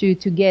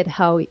get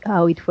how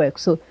it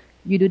works. So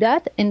you do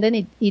that, and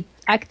then it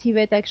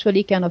activates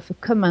actually kind of a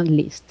command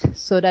list.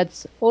 So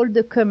that's all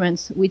the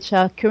commands which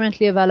are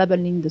currently available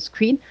in the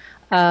screen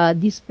are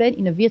displayed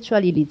in a virtual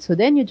elite. So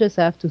then you just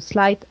have to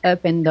slide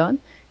up and down,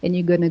 and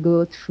you're going to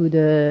go through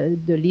the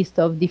list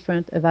of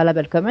different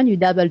available commands. You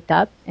double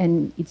tap,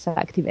 and it's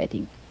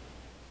activating.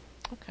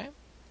 Okay.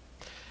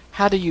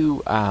 How do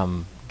you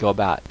go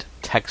about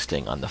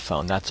texting on the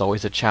phone? That's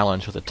always a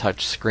challenge with a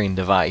touch screen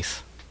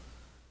device.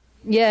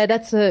 Yeah,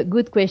 that's a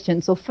good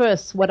question. So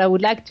first, what I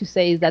would like to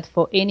say is that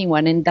for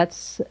anyone, and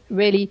that's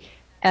really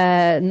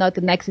not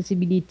an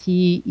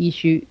accessibility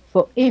issue,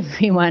 for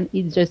everyone,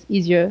 it's just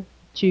easier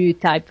to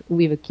type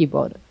with a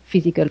keyboard,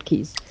 physical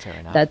keys. Fair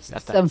enough.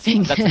 That's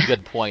something. That's a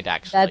good point,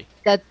 actually.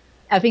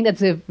 I think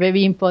that's a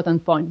very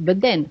important point.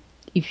 But then,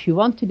 if you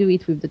want to do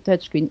it with the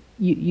touchscreen,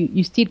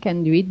 you still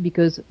can do it,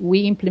 because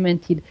we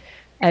implemented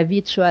a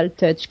virtual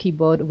touch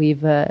keyboard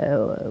with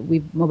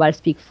Mobile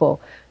Speak 4.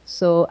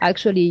 So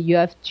actually, you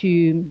have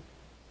to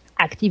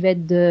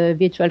activate the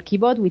virtual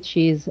keyboard, which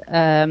is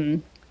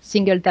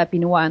single tap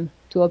in 1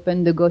 to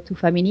open the Go To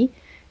family,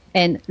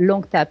 and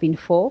long tap in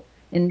 4,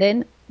 and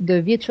then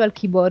the virtual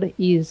keyboard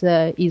is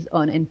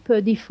on. And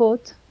per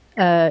default,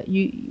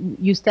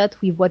 you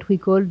start with what we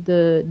call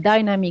the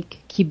dynamic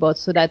keyboard,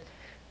 so that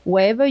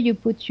wherever you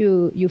put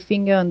your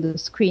finger on the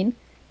screen,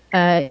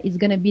 it's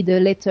going to be the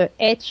letter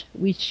H,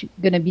 which is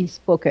going to be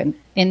spoken.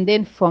 And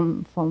then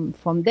from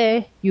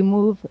there, you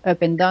move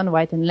up and down,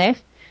 right and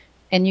left,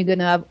 and you're going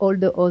to have all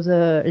the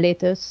other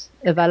letters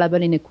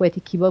available in a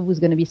QWERTY keyboard who's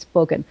going to be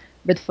spoken.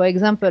 But for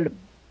example,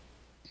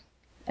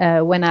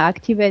 when I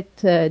activate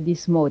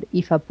this mode,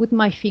 if I put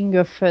my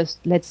finger first,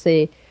 let's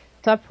say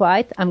top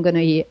right, I'm going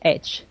to hear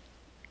H.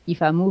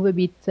 If I move a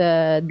bit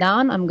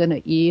down, I'm going to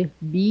hear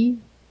B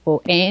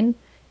or N,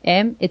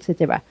 M,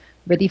 etc.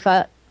 But if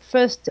I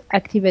first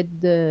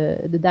activate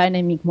the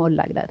dynamic mode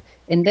like that,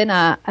 and then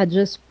I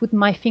just put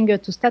my finger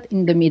to start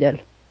in the middle,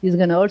 it's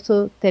going to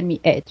also tell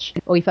me H.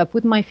 Or if I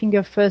put my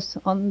finger first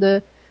on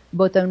the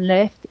bottom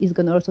left, it's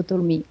going to also tell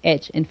me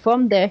H. And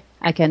from there,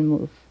 I can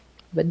move.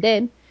 But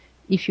then,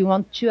 if you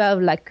want to have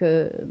like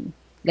a,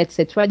 let's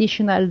say,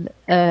 traditional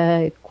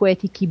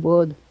QWERTY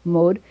keyboard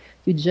mode,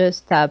 you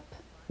just tap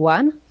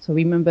 1. So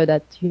remember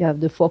that you have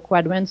the 4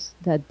 quadrants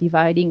that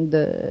dividing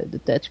the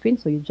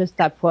touchscreen. So you just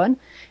tap 1.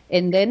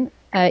 And then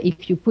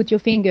if you put your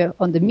finger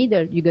on the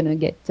middle, you're going to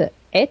get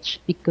H,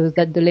 because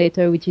that's the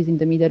letter which is in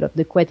the middle of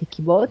the QWERTY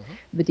keyboard. Mm-hmm.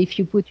 But if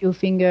you put your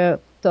finger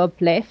top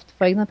left,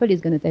 for example,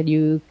 it's going to tell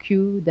you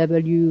Q,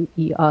 W,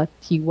 E, R,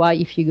 T, Y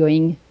if you're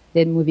going,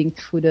 then moving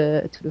to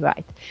the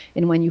right.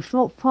 And when you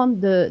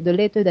found the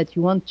letter that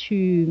you want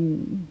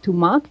to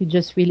mark, you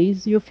just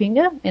release your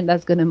finger, and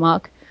that's going to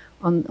mark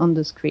on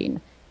the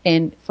screen.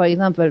 And for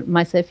example,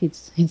 myself,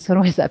 it's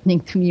always happening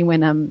to me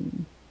when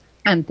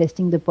I'm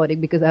testing the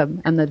product, because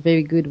I'm not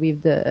very good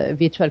with the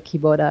virtual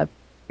keyboard. I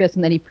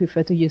personally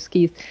prefer to use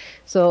keys.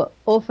 So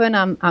often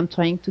I'm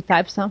trying to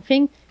type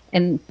something,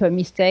 and per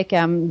mistake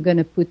I'm going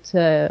to put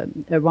a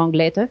wrong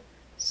letter.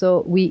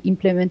 So we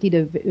implemented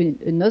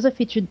another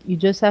feature. You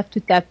just have to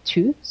tap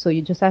 2. So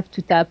you just have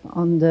to tap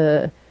on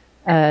the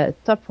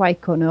top right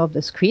corner of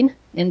the screen,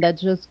 and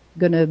that's just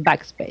going to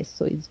backspace.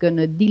 So it's going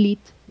to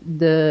delete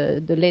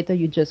the letter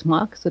you just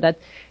marked, so that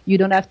you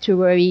don't have to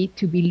worry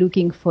to be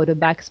looking for the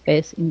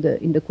backspace in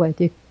the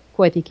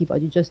QWERTY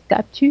keyboard. You just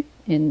tap 2,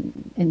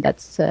 and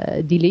that's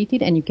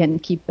deleted, and you can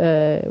keep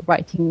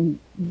writing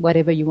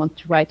whatever you want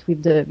to write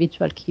with the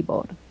virtual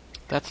keyboard.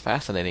 That's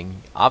fascinating.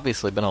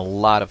 Obviously been a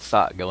lot of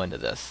thought go into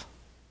this.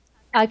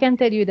 I can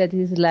tell you that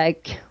it's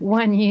like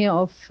 1 year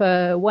of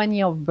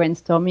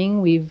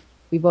brainstorming with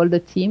all the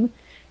team,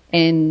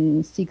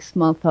 and 6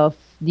 months of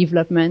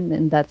development,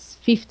 and that's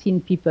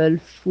 15 people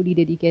fully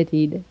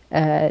dedicated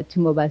to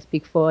Mobile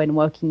Speak 4 and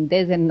working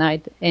days and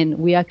night. And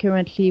we're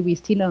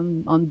still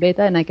on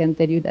beta, and I can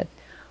tell you that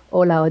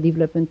all our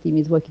development team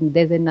is working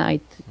days and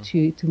night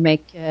to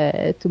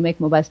make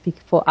Mobile Speak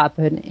 4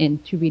 happen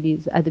and to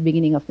release at the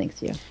beginning of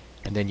next year.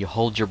 And then you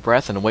hold your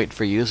breath and wait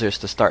for users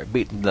to start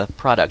beating the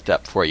product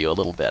up for you a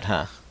little bit,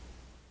 huh?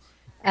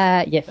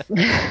 Yes.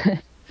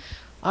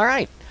 All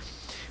right.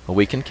 Well,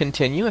 we can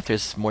continue if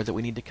there's more that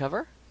we need to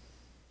cover.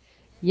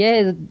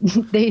 Yeah,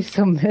 there is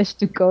so much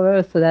to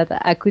cover, so that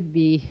I could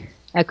be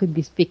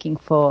speaking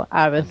for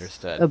hours.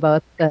 Understood.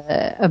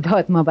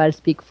 about Mobile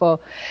Speak 4.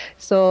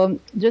 So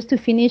just to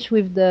finish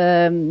with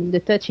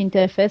the touch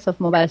interface of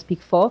Mobile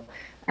Speak 4,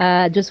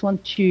 I just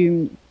want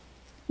to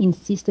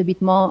insist a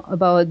bit more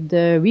about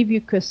the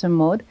review cursor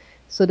mode.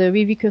 So the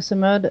review cursor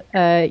mode,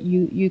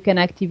 you can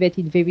activate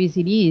it very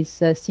easily.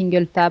 It's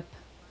single tap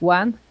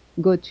 1,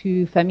 go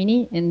to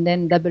family, and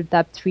then double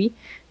tap 3,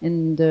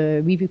 and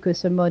the review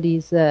cursor mode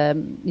is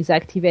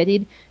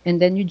activated,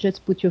 and then you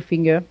just put your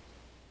finger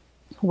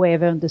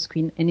wherever on the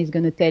screen, and it's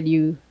going to tell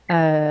you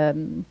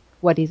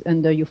what is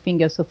under your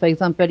finger. So for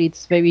example,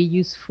 it's very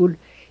useful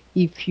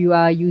if you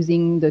are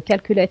using the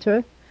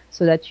calculator,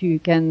 so that you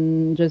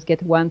can just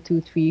get 1, 2,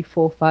 3,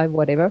 4, 5,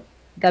 whatever,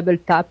 double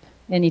tap,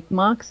 and it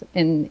marks,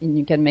 and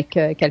you can make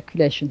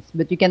calculations.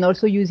 But you can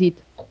also use it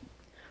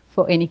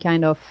for any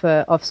kind of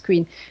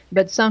screen.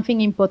 But something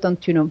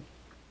important to know,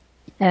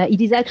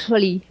 it is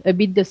actually a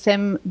bit the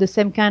same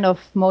kind of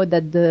mode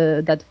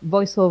that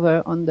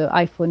VoiceOver on the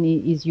iPhone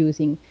is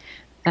using.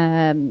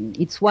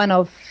 It's one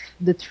of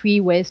the 3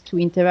 ways to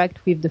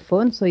interact with the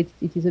phone, so it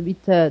is a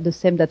bit the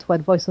same that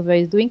what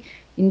VoiceOver is doing.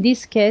 In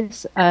this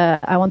case,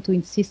 I want to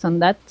insist on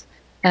that.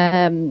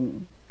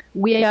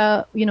 We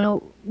are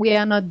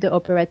not the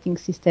operating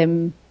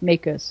system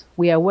makers.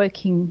 We are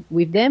working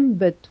with them,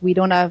 but we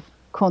don't have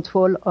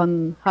control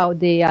on how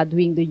they are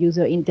doing the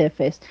user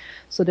interface.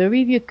 So the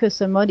review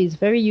cursor mode is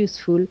very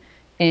useful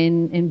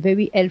and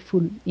very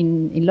helpful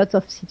in lots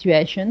of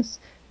situations,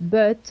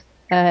 but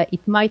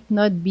it might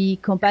not be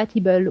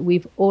compatible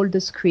with all the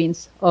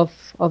screens of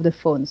the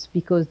phones,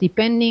 because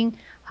depending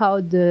how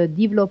the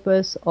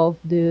developers of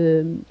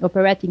the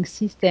operating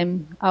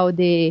system, how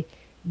they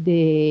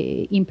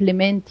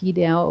implemented,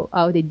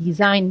 how they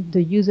designed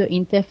the user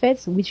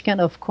interface, which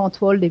kind of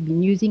control they've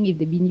been using, if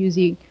they've been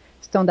using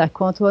standard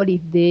control,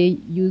 if they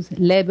use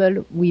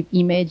label with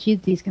images,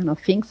 these kind of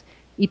things,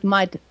 it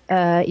might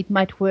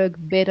work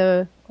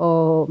better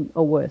or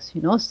worse,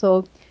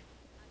 So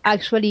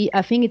actually,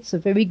 I think it's a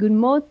very good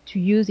mode to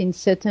use in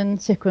certain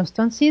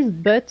circumstances,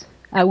 but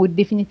I would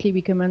definitely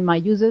recommend my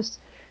users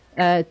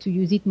to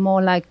use it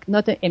more like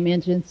not an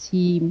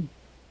emergency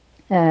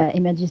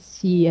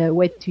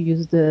way to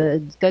use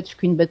the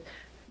touchscreen, but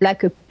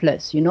like a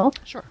plus,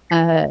 Sure.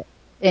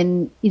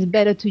 And it's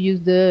better to use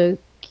the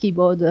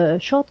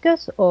keyboard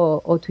shortcuts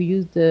or to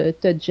use the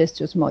touch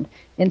gestures mode.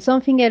 And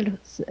something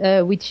else,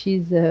 which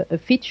is a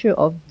feature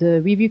of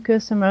the review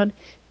cursor mode,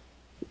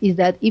 is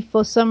that if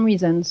for some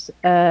reasons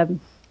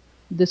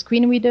the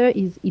screen reader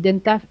is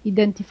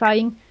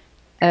identifying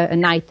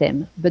an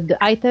item, but the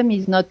item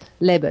is not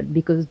labeled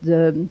because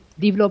the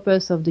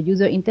developers of the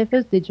user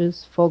interface, they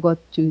just forgot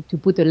to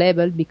put a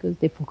label because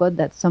they forgot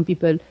that some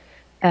people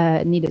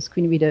need a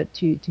screen reader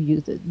to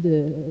use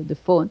the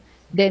phone,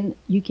 then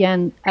you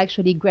can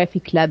actually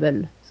graphic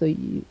label. So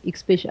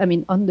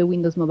especially, on the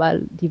Windows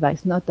Mobile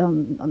device, not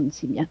on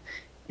Symbian.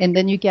 And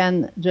then you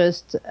can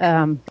just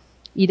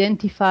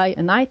identify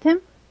an item,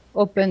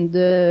 open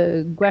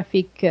the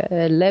graphic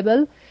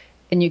label,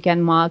 and you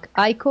can mark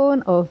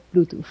icon of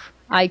Bluetooth,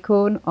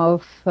 icon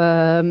of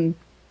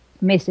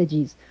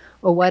messages,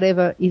 or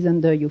whatever is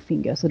under your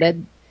finger, so that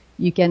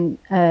you can,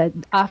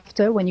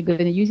 after, when you're going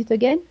to use it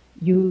again,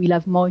 you will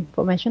have more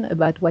information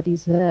about what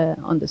is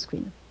on the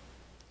screen.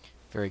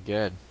 Very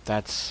good.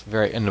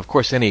 And of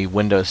course any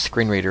Windows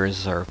screen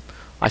readers, or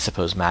I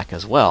suppose Mac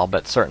as well,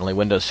 but certainly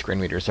Windows screen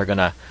readers are going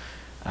to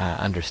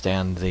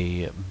understand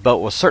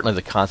certainly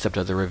the concept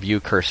of the review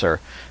cursor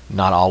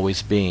not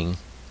always being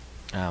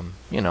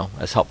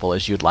as helpful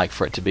as you'd like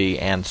for it to be,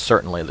 and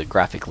certainly the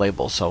graphic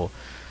label. So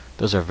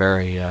those are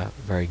very,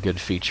 very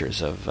good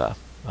features of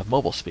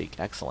mobile speak.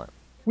 Excellent.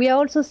 We are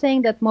also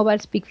saying that Mobile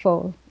Speak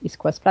 4 is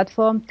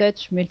cross-platform,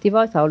 touch,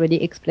 multi-voice. I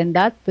already explained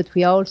that, but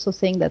we are also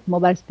saying that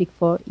Mobile Speak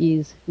 4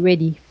 is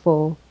ready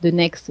for the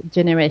next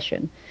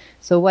generation.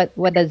 So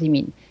what does it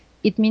mean?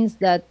 It means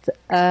that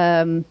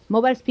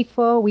Mobile Speak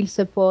 4 will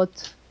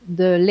support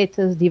the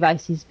latest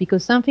devices,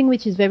 because something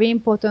which is very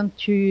important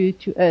to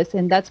us,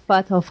 and that's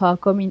part of our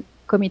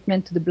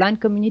commitment to the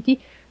blind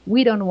community,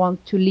 we don't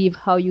want to leave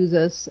our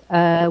users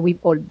with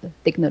old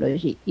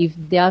technology. If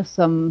there are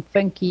some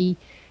funky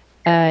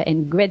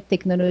and great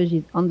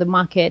technologies on the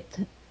market,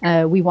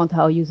 we want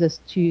our users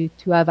to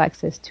have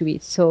access to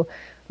it. So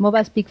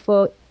Mobile Speak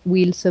 4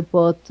 will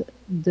support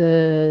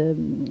the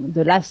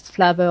last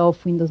flavor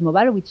of Windows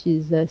Mobile, which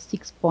is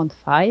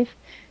 6.5,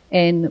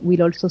 and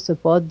will also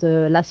support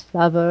the last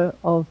flavor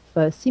of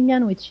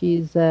Symbian, which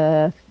is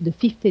the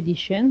 5th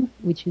edition,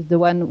 which is the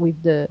one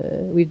with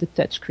the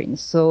touchscreen.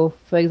 So,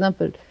 for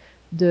example,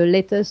 the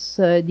latest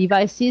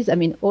devices,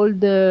 all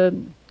the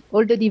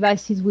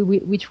devices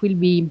which will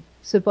be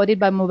supported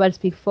by Mobile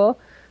Speak 4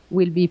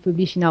 will be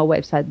published in our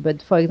website.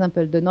 But for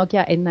example, the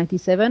Nokia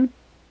N97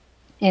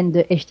 and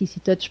the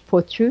HTC Touch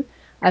Pro 2,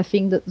 I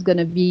think that's going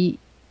to be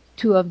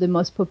 2 of the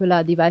most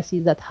popular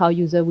devices that our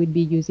user will be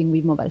using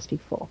with Mobile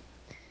Speak 4.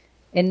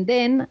 And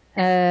then,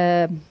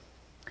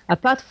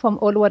 apart from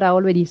all what I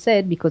already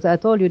said, because I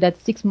told you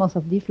that 6 months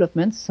of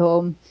development,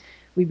 so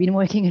we've been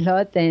working a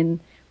lot and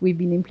we've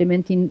been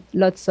implementing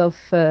lots of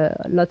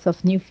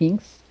new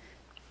things.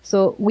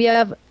 So we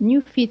have new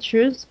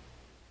features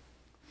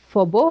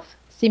for both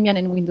Symbian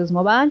and Windows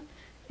Mobile,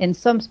 and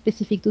some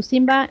specific to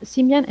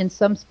Symbian and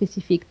some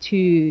specific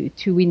to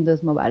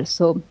Windows Mobile.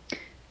 So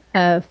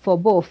for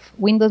both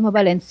Windows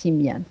Mobile and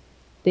Symbian,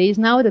 there is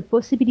now the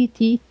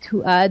possibility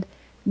to add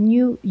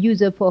new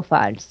user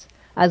profiles,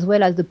 as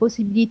well as the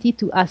possibility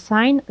to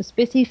assign a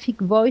specific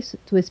voice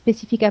to a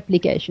specific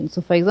application.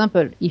 So for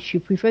example, if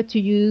you prefer to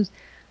use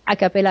a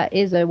cappella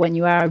either when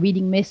you are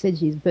reading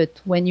messages,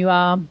 but when you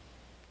are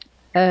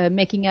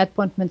making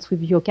appointments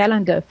with your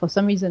calendar, for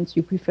some reasons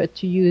you prefer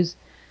to use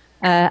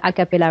a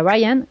cappella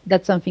Ryan,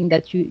 that's something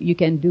that you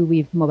can do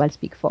with Mobile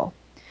Speak 4.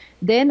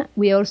 Then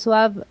we also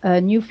have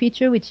a new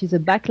feature, which is a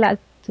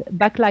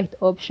backlight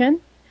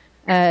option,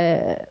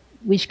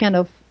 which kind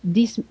of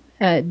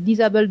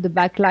disable the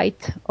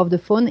backlight of the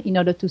phone in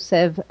order to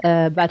save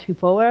battery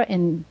power,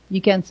 and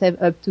you can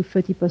save up to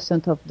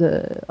 30%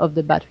 of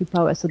the battery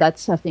power. So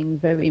that's something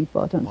very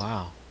important.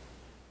 Wow.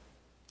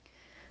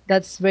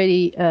 That's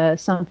really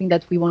something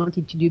that we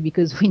wanted to do,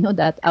 because we know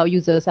that our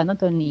users are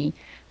not only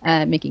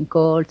making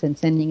calls and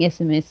sending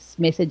SMS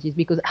messages,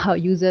 because our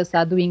users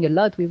are doing a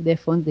lot with their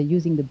phones. They're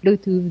using the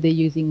Bluetooth, they're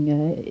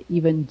using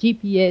even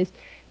GPS,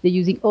 they're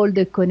using all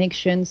the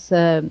connections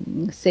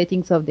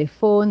settings of their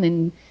phone,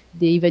 and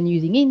they're even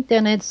using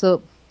internet.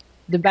 So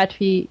the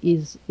battery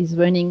is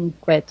running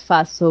quite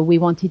fast. So we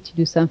wanted to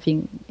do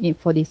something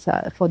for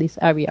this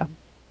area.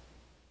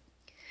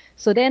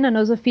 So then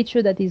another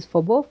feature that is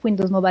for both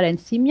Windows Mobile and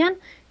Symbian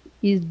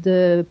is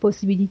the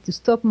possibility to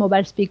stop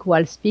mobile speak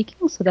while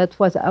speaking. So that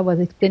was I was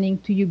explaining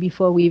to you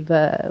before with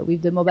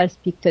the mobile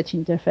speak touch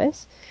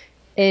interface.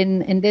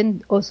 And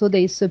then also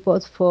there is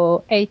support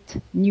for 8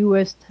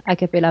 newest a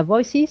cappella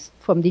voices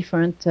from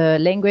different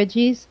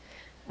languages.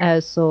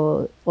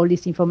 So all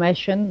this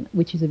information,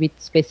 which is a bit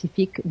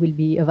specific, will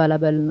be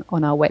available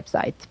on our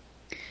website.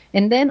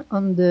 And then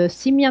on the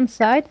Symbian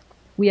side,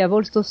 we have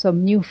also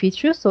some new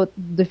features. So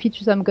the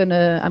features I'm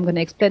gonna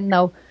explain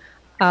now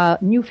are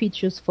new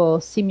features for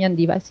Symbian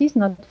devices,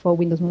 not for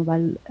Windows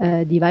Mobile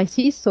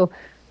devices. So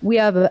we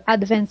have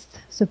advanced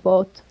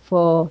support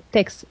for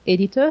text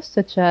editors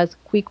such as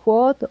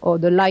QuickWord or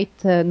the Light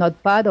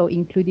Notepad, or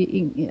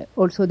including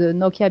also the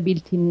Nokia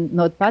built-in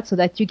Notepad, so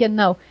that you can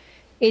now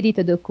edit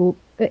a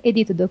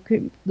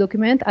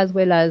document as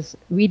well as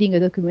reading a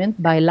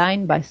document by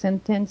line, by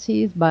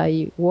sentences,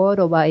 by word,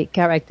 or by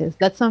characters.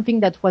 That's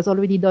something that was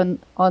already done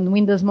on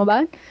Windows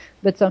Mobile,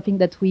 but something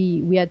that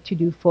we had to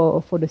do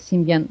for the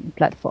Symbian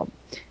platform.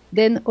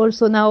 Then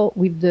also now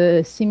with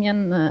the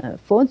Symbian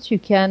phones, you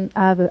can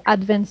have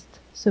advanced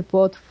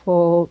support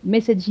for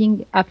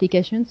messaging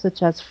applications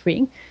such as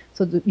Free,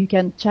 so that you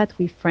can chat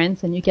with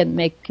friends and you can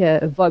make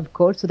VoIP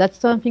calls. So that's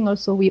something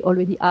also we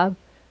already had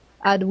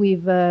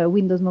with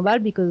Windows Mobile,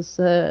 because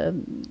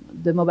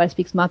the Mobile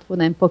Speak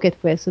smartphone and Pocket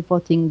were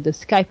supporting the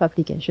Skype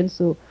application.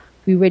 So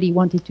we really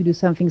wanted to do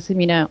something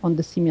similar on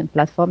the Symbian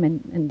platform,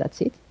 and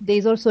that's it.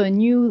 There's also a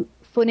new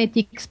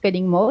phonetic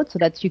spelling mode, so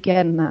that you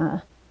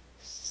can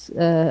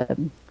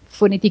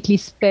phonetically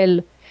spell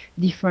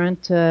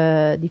different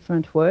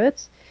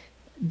words.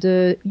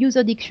 The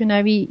user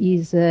dictionary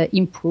is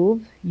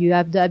improved. You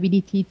have the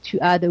ability to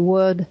add a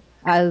word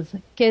as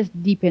case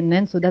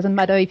dependent, so it doesn't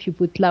matter if you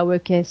put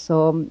lowercase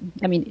or,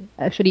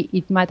 actually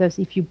it matters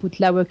if you put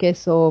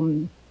lowercase or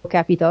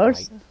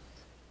capitals, right.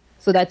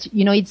 So that,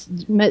 it's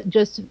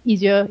just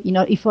easier,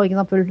 if, for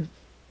example,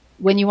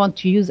 when you want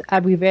to use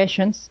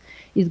abbreviations,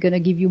 it's going to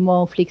give you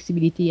more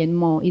flexibility and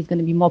it's going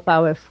to be more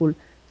powerful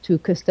to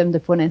custom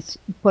the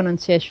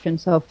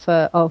pronunciations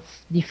of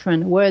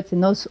different words.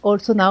 And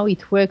also now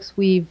it works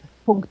with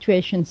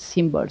punctuation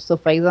symbols. So,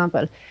 for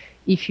example,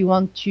 if you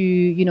want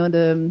to,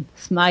 the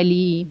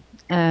smiley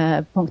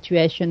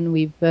punctuation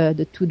with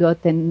the 2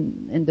 dot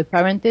and the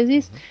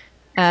parentheses,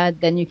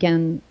 then you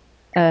can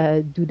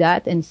do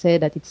that and say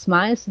that it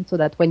smiles, and so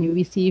that when you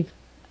receive,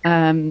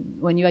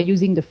 when you are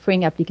using the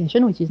Frame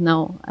application, which is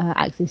now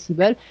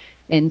accessible,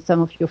 and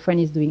some of your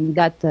friends is doing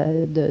that,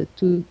 the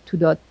 2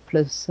 dot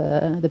plus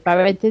the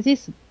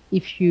parentheses,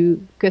 if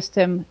you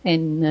custom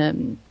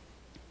and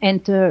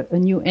enter a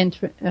new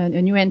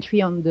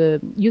entry on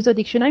the user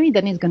dictionary,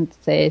 then it's going to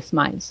say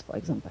smiles, for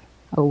example,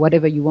 or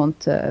whatever you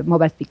want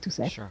Mobile Speak to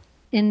say. Sure.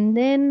 And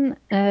then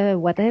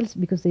what else?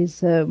 Because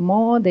there's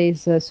more.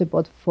 There's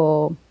support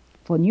for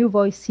new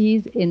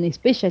voices, and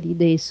especially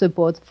there's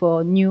support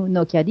for new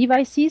Nokia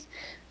devices.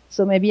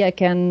 So maybe I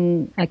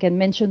can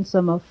mention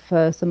some of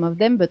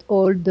them, but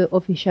all the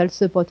official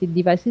supported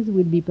devices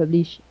will be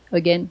published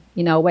again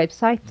in our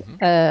website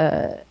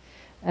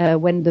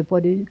when the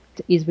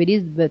product is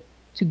released. But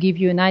to give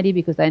you an idea,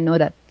 because I know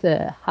that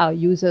our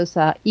users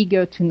are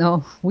eager to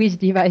know which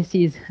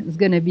devices are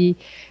going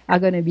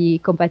to be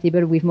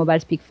compatible with Mobile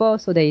Speak 4.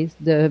 So there is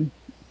the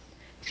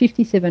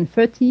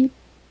 5730,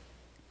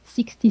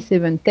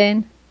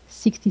 6710,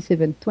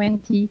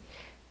 6720,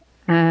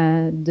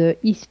 the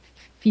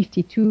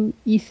E52,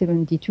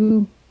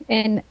 E72,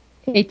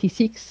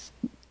 N86,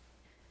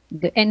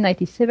 the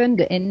N97,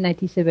 the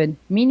N97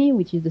 Mini,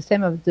 which is the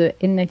same as the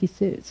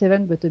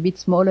N97 but a bit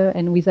smaller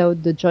and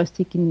without the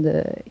joystick in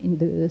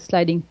the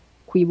sliding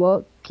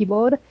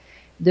keyboard,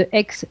 the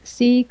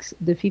X6,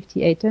 the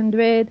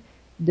 5800,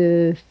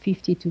 the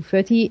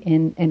 5230,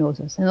 and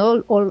others. And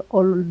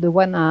all the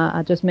one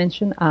I just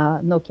mentioned are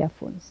Nokia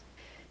phones.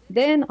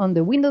 Then on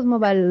the Windows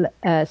Mobile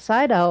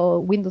side, our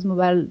Windows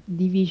Mobile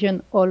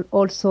division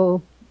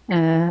also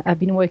have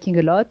been working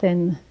a lot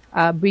and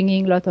are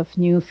bringing a lot of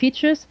new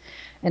features.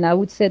 And I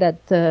would say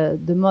that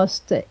the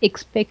most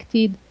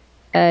expected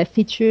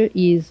feature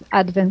is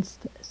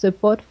advanced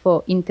support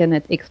for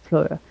Internet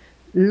Explorer.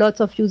 Lots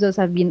of users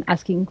have been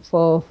asking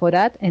for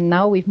that. And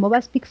now with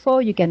Mobile Speak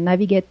 4, you can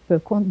navigate per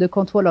the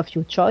control of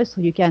your choice.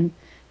 So you can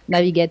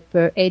navigate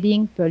per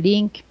heading, per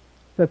link,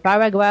 per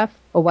paragraph,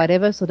 or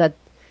whatever, so that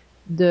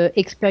the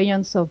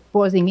experience of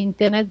browsing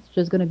internet is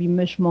just going to be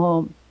much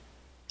more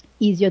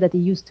easier than it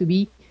used to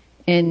be,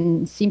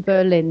 and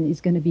simple, and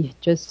it's going to be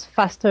just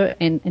faster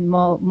and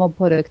more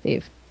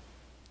productive.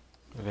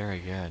 Very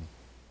good.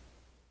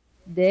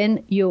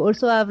 Then you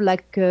also have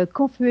like a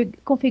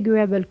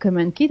configurable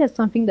command key. That's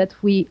something that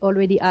we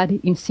already had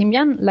in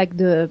Symbian, like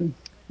the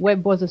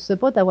web browser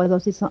support. That was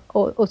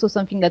also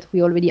something that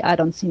we already had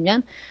on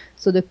Symbian.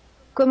 So the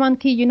command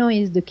key,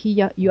 is the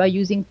key you are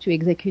using to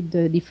execute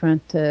the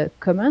different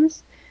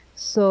commands.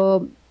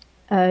 So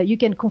you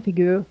can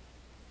configure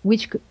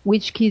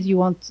which keys you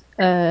want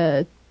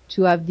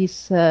to have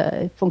this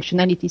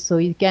functionality. So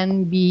it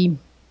can be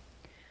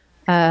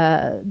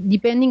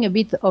depending a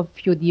bit of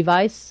your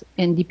device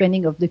and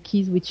depending of the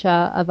keys which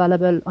are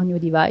available on your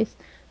device.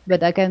 But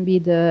that can be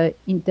the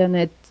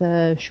internet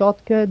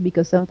shortcut,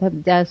 because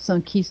sometimes there are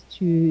some keys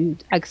to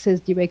access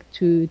direct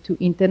to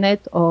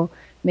internet or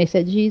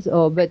messages.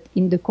 But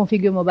in the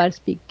configure mobile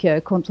speak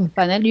control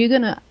panel, you're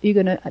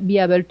gonna be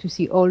able to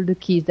see all the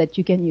keys that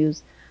you can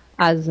use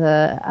as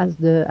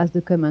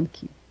the command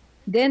key.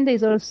 Then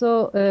there's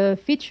also a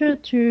feature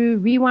to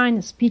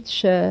rewind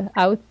speech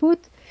output.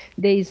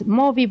 There is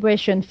more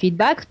vibration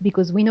feedback,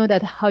 because we know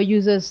that our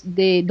users,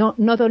 they don't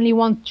not only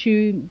want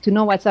to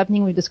know what's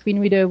happening with the screen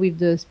reader with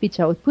the speech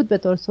output,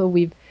 but also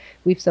with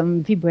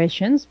some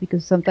vibrations,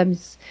 because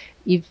sometimes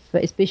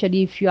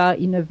especially if you are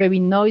in a very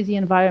noisy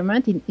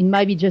environment, it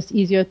might be just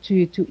easier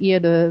to hear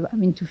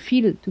to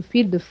feel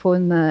the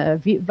phone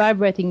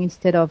vibrating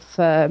instead of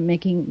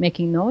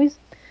making noise.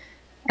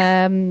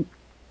 And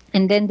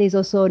then there's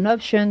also an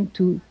option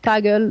to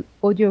toggle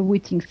audio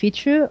routing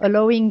feature,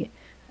 allowing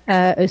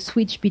a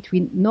switch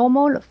between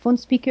normal phone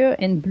speaker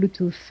and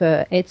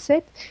Bluetooth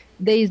headset.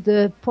 There is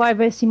the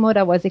privacy mode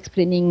I was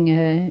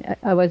explaining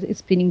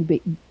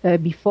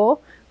before.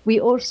 We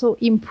also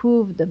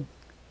improved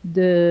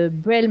the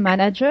Braille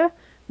Manager,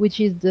 which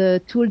is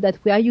the tool that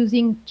we are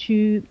using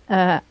to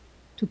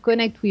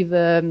connect with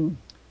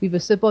a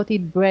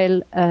supported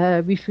Braille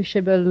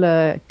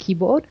refreshable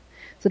keyboard.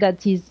 So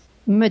that is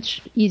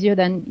much easier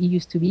than it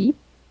used to be.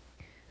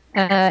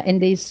 And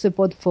there is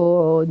support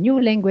for new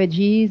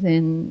languages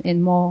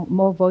and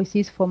more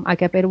voices from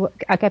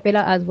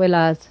Acapella as well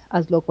as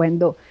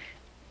Loquendo.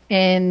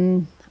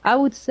 And I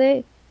would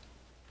say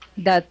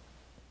that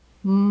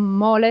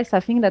more or less,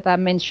 I think that I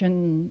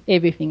mentioned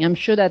everything. I'm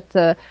sure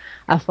that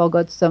I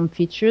forgot some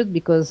features,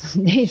 because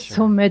there's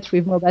so much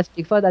with Mobile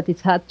Speak 4 that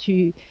it's hard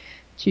to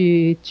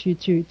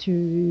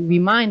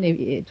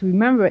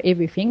remember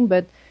everything.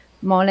 But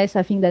more or less,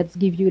 I think that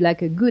gives you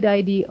like a good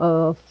idea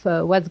of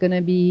what's going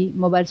to be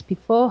Mobile Speak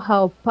 4,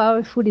 how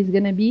powerful it's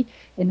going to be,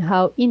 and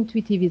how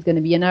intuitive it's going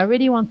to be. And I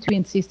really want to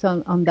insist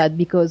on that,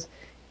 because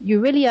you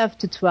really have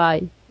to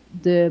try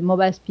the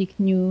Mobile Speak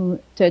new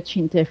touch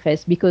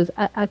interface, because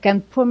I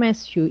can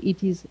promise you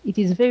it is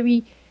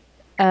very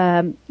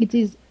it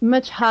is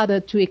much harder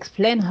to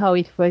explain how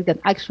it works than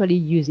actually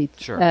use it.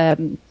 Sure.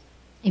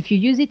 If you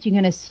use it, you're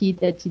going to see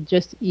that it's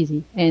just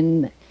easy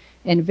and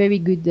very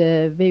good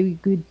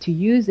to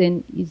use,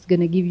 and it's going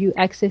to give you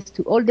access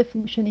to all the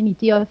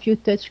functionality of your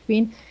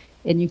touchscreen.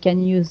 And you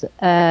can use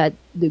the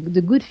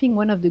good thing.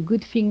 One of the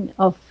good thing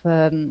of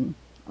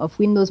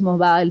Windows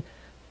Mobile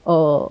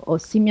or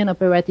Symbian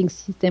operating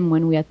system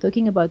when we are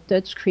talking about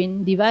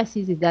touchscreen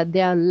devices is that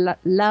they are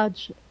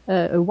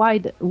a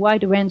wide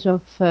range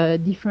of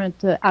different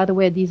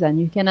hardware design.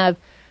 You can have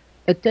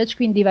a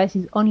touchscreen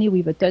devices only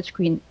with a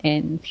touchscreen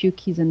and few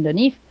keys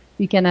underneath.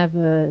 You can have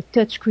a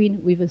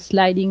touchscreen with a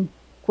sliding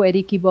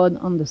QWERTY keyboard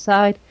on the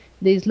side.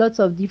 There's lots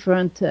of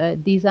different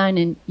design,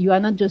 and you are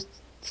not just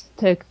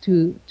stuck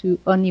to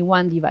only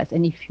one device.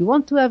 And if you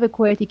want to have a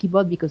QWERTY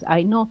keyboard, because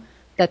I know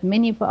that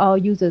many of our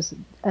users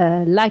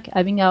like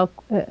having a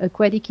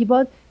QWERTY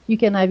keyboard, you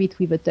can have it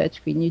with a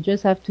touchscreen. You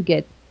just have to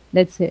get,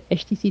 let's say,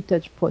 HTC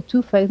Touch Pro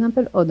 2, for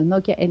example, or the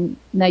Nokia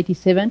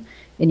N97.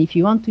 And if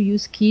you want to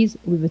use keys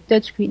with a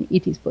touchscreen,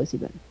 it is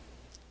possible.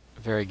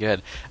 Very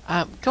good.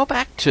 Go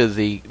back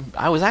to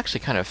I was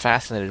actually kind of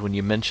fascinated when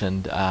you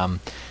mentioned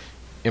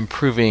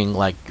improving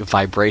like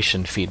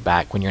vibration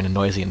feedback when you're in a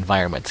noisy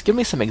environment. Give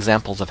me some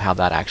examples of how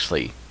that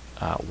actually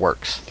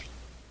works.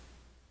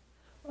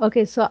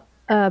 Okay, so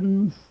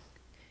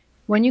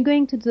when you're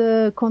going to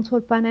the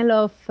control panel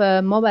of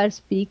Mobile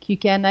Speak, you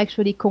can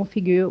actually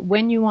configure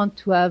when you want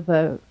to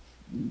have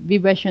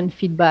vibration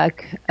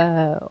feedback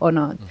or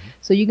not. Mm-hmm.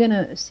 So you're going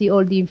to see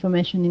all the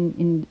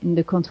information in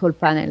the control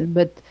panel.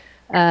 But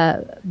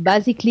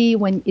basically,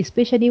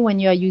 especially when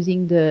you are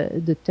using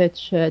the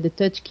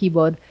touch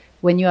keyboard,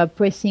 when you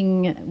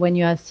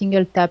are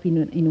single tap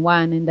in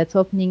one, and that's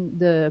opening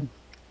the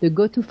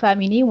go-to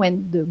family.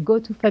 When the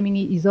go-to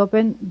family is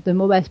open, the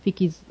Mobile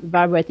Speak is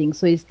vibrating.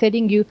 So it's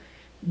telling you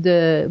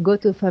the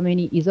go-to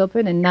family is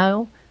open, and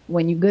now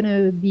when you're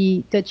gonna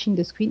be touching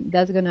the screen,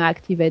 that's gonna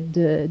activate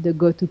the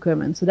go-to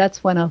command. So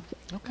that's one of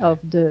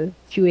the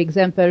few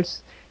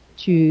examples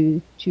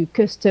to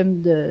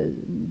custom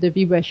the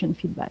vibration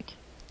feedback.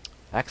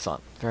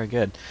 Excellent. Very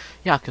good.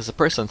 Yeah, because the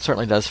person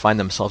certainly does find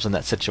themselves in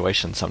that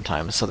situation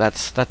sometimes. So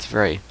that's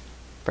very,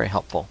 very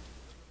helpful.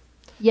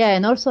 Yeah,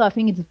 and also I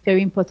think it's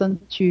very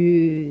important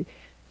to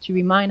to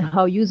remind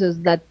our users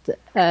that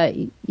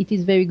it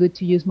is very good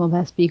to use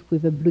Mobile Speak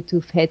with a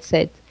Bluetooth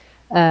headset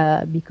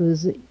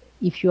because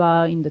if you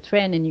are in the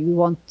train and you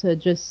want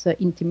just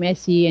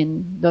intimacy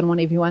and don't want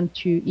everyone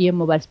to hear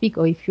Mobile Speak,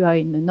 or if you are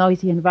in a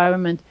noisy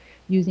environment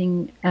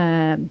using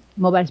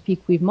Mobile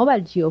Speak with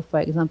Mobile Geo, for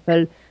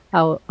example,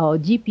 our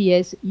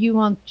GPS, you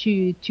want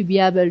to be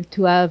able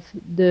to have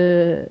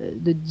the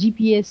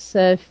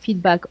GPS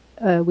feedback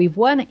with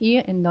one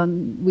ear, and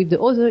then with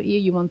the other ear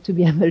you want to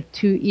be able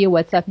to hear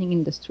what's happening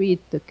in the street,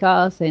 the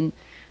cars and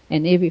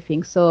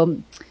everything. So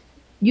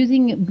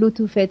using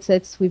Bluetooth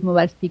headsets with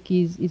Mobile Speak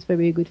is a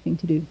very good thing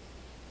to do.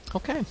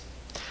 Okay.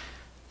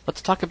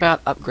 Let's talk about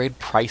upgrade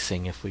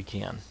pricing if we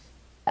can.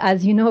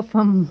 As you know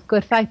from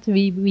Code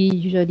Factory, we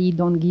usually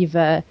don't give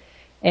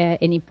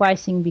any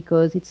pricing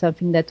because it's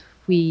something that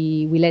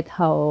we let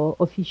our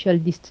official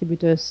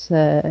distributors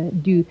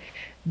do.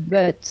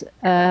 But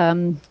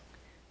I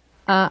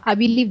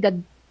believe that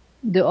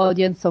the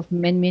audience of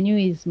Main Menu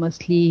is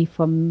mostly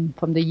from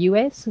the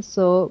US.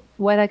 So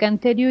what I can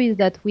tell you is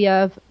that we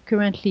have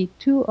currently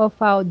 2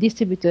 of our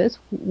distributors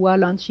who are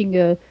launching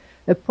a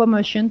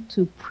promotion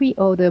to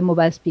pre-order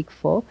Mobile Speak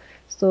 4.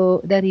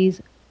 So that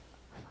is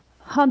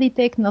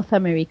Handytech North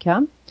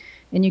America,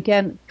 and you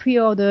can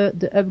pre-order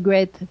the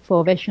upgrade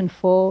for version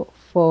 4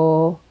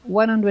 for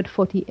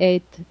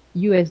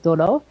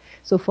 $148.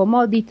 So for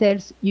more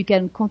details, you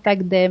can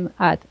contact them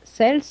at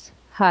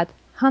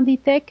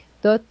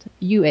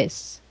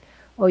sales@handytech.us,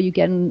 or you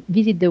can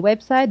visit the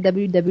website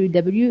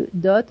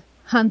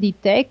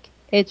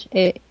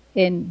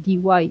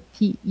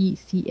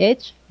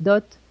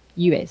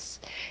www.handytech.us.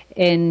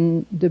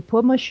 And the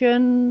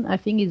promotion, I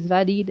think, is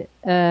valid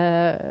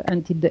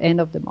until the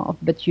end of the month,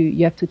 but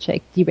you have to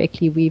check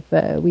directly with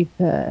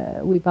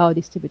our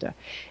distributor.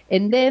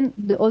 And then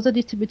the other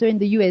distributor in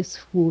the US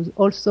who's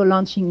also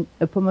launching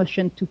a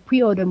promotion to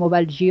pre-order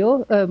Mobile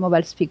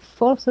Speak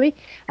 4,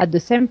 at the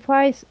same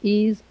price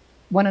is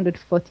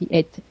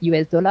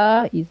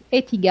 $148, is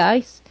 80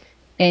 guys,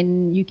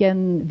 and you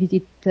can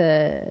visit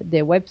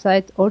their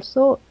website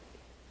also.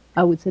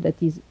 I would say that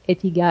is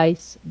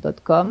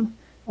 80guys.com,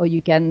 or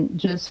you can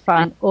just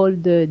find all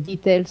the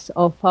details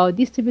of our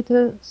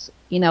distributors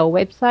in our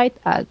website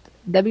at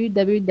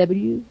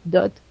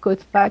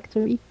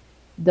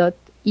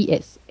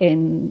www.codefactory.es,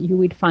 and you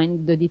will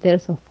find the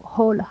details of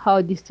all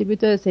our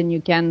distributors, and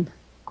you can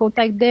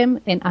contact them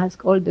and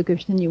ask all the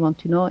questions you want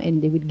to know,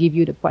 and they will give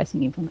you the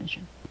pricing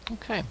information.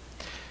 Okay.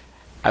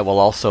 I will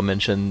also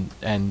mention,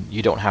 and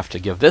you don't have to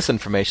give this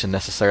information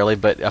necessarily,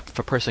 but if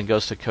a person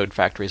goes to Code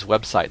Factory's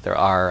website, there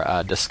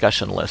are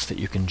discussion lists that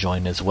you can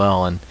join as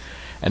well and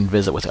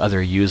visit with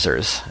other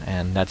users,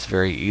 and that's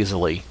very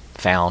easily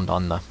found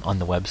on the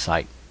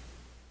website.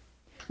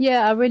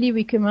 Yeah, I really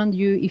recommend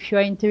you, if you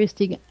are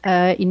interested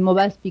in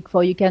Mobile Speak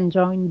 4, you can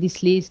join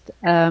this list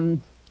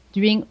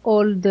during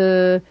all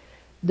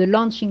the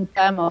launching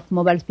time of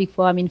Mobile Speak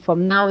 4. I mean,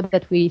 from now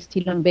that we're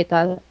still on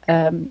beta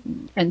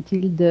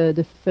until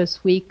the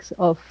first weeks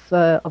of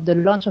the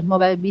launch of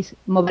Mobile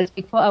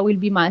Speak 4, I will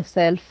be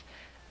myself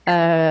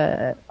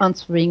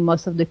answering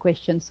most of the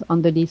questions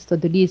on the list. So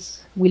the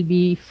list will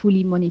be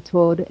fully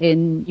monitored,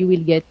 and you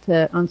will get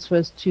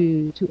answers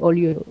to all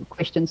your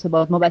questions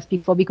about Mobile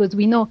Speak 4, because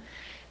we know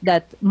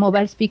that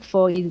Mobile Speak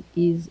 4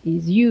 is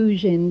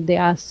huge, and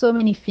there are so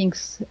many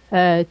things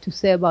to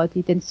say about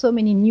it, and so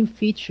many new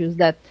features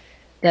that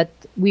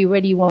we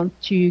really want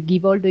to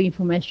give all the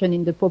information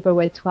in the proper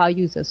way to our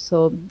users.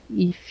 So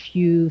if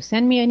you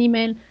send me an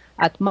email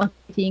at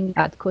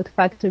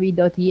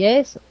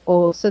marketing@codefactory.es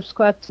or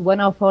subscribe to one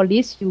of our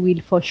lists, you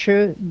will for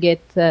sure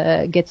get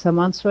some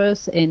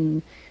answers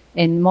and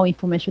more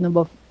information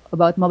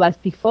about Mobile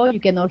Speak 4. You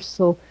can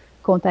also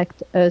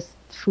contact us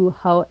through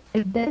our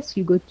help desk.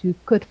 You go to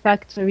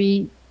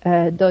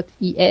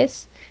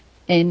codefactory.es,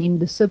 and in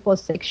the support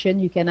section,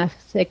 you can have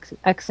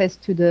access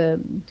to the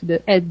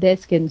help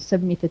desk and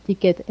submit a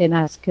ticket and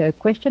ask a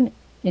question.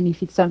 And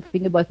if it's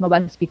something about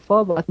Mobile Speak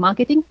 4, about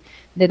marketing,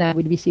 then I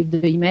will receive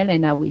the email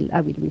and I will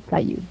reply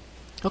you.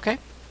 Okay.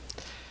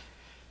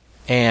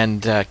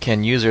 And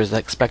can users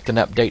expect an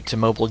update to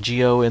Mobile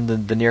Geo in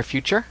the near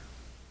future?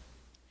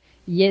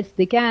 Yes,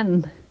 they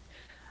can.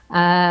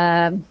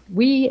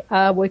 We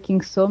are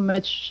working so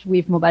much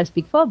with Mobile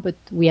Speak 4, but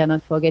we are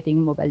not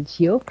forgetting Mobile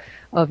Geo,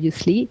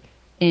 obviously.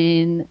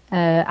 And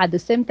at the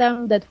same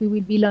time that we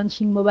will be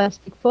launching Mobile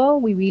Speak 4,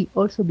 we will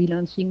also be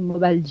launching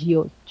Mobile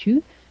Geo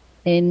 2.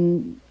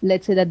 And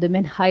let's say that the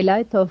main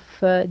highlight of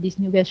this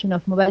new version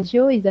of Mobile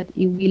Geo is that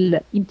it will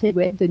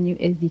integrate the new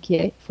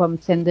SDK from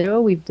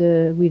Sendero with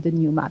the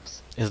new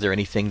maps. Is there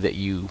anything that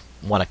you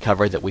want to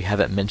cover that we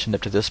haven't mentioned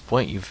up to this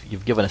point?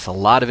 You've given us a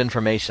lot of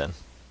information.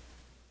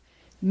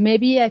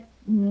 Maybe as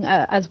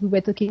we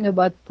were talking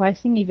about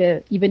pricing,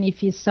 even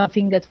if it's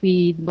something that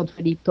we don't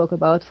really talk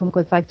about from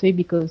Code Factory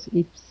because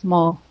it's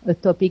more a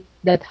topic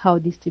that how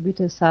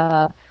distributors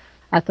are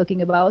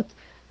talking about,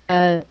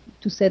 to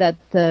say that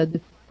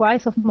the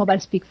price of Mobile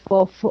Speak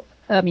 4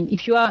 I mean,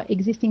 if you are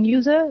existing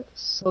user,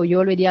 so you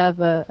already have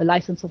a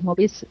license of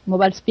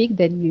Mobile Speak,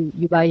 then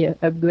you buy a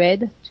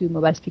upgrade to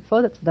Mobile Speak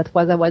 4. That's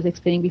what I was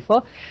explaining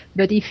before.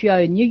 But if you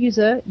are a new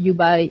user, you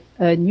buy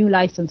a new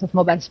license of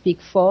Mobile Speak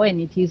 4, and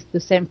it is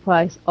the same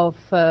price of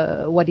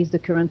what is the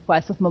current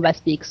price of Mobile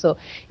Speak. So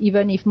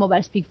even if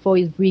Mobile Speak 4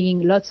 is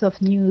bringing lots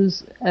of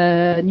news,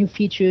 new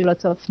features,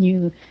 lots of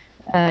new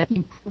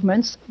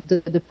improvements,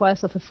 the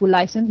price of a full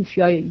license, if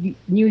you are a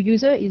new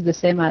user, is the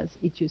same as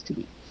it used to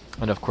be.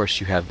 And of course,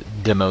 you have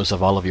demos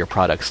of all of your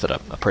products that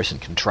a person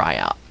can try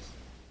out.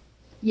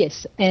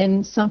 Yes,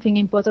 and something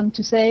important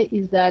to say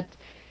is that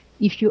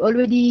if you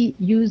already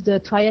use the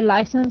trial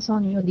license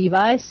on your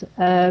device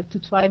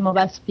to try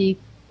Mobile Speak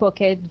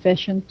Pocket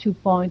version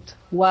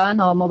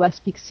 2.1 or Mobile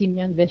Speak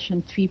Simian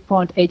version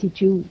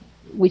 3.82,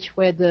 which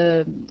were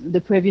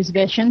the previous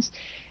versions,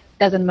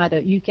 doesn't matter.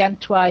 You can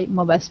try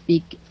Mobile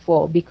Speak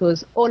 4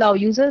 because all our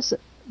users,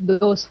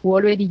 those who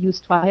already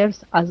use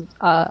trials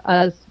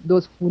as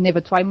those who never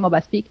try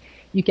Mobile Speak,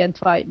 you can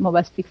try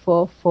Mobile Speak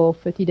 4 for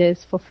 30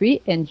 days for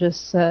free and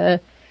just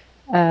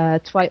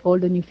try all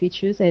the new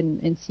features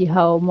and see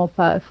how more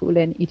powerful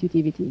and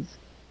intuitive it is.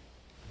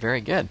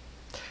 Very good.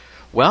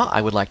 Well,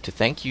 I would like to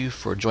thank you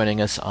for joining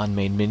us on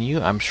Main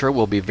Menu. I'm sure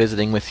we'll be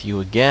visiting with you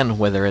again,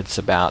 whether it's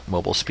about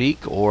Mobile Speak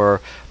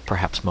or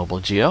perhaps Mobile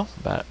Geo,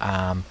 but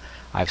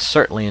I've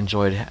certainly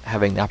enjoyed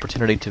having the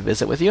opportunity to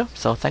visit with you,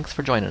 so thanks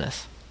for joining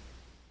us.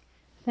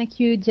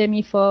 Thank you,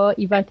 Jamie, for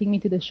inviting me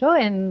to the show,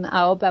 and I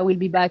hope I will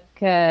be back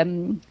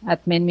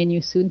at Main Menu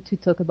soon to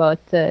talk about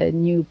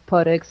new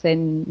products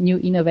and new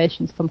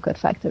innovations from Code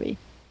Factory.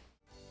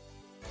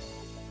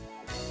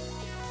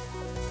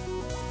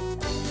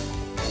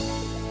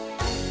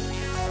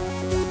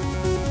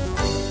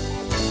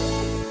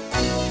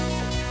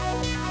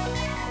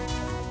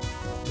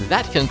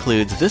 That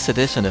concludes this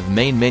edition of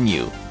Main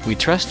Menu. We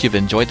trust you've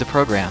enjoyed the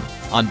program.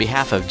 On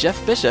behalf of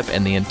Jeff Bishop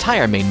and the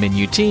entire Main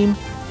Menu team,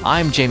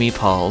 I'm Jamie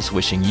Pauls,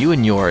 wishing you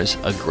and yours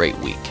a great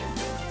week.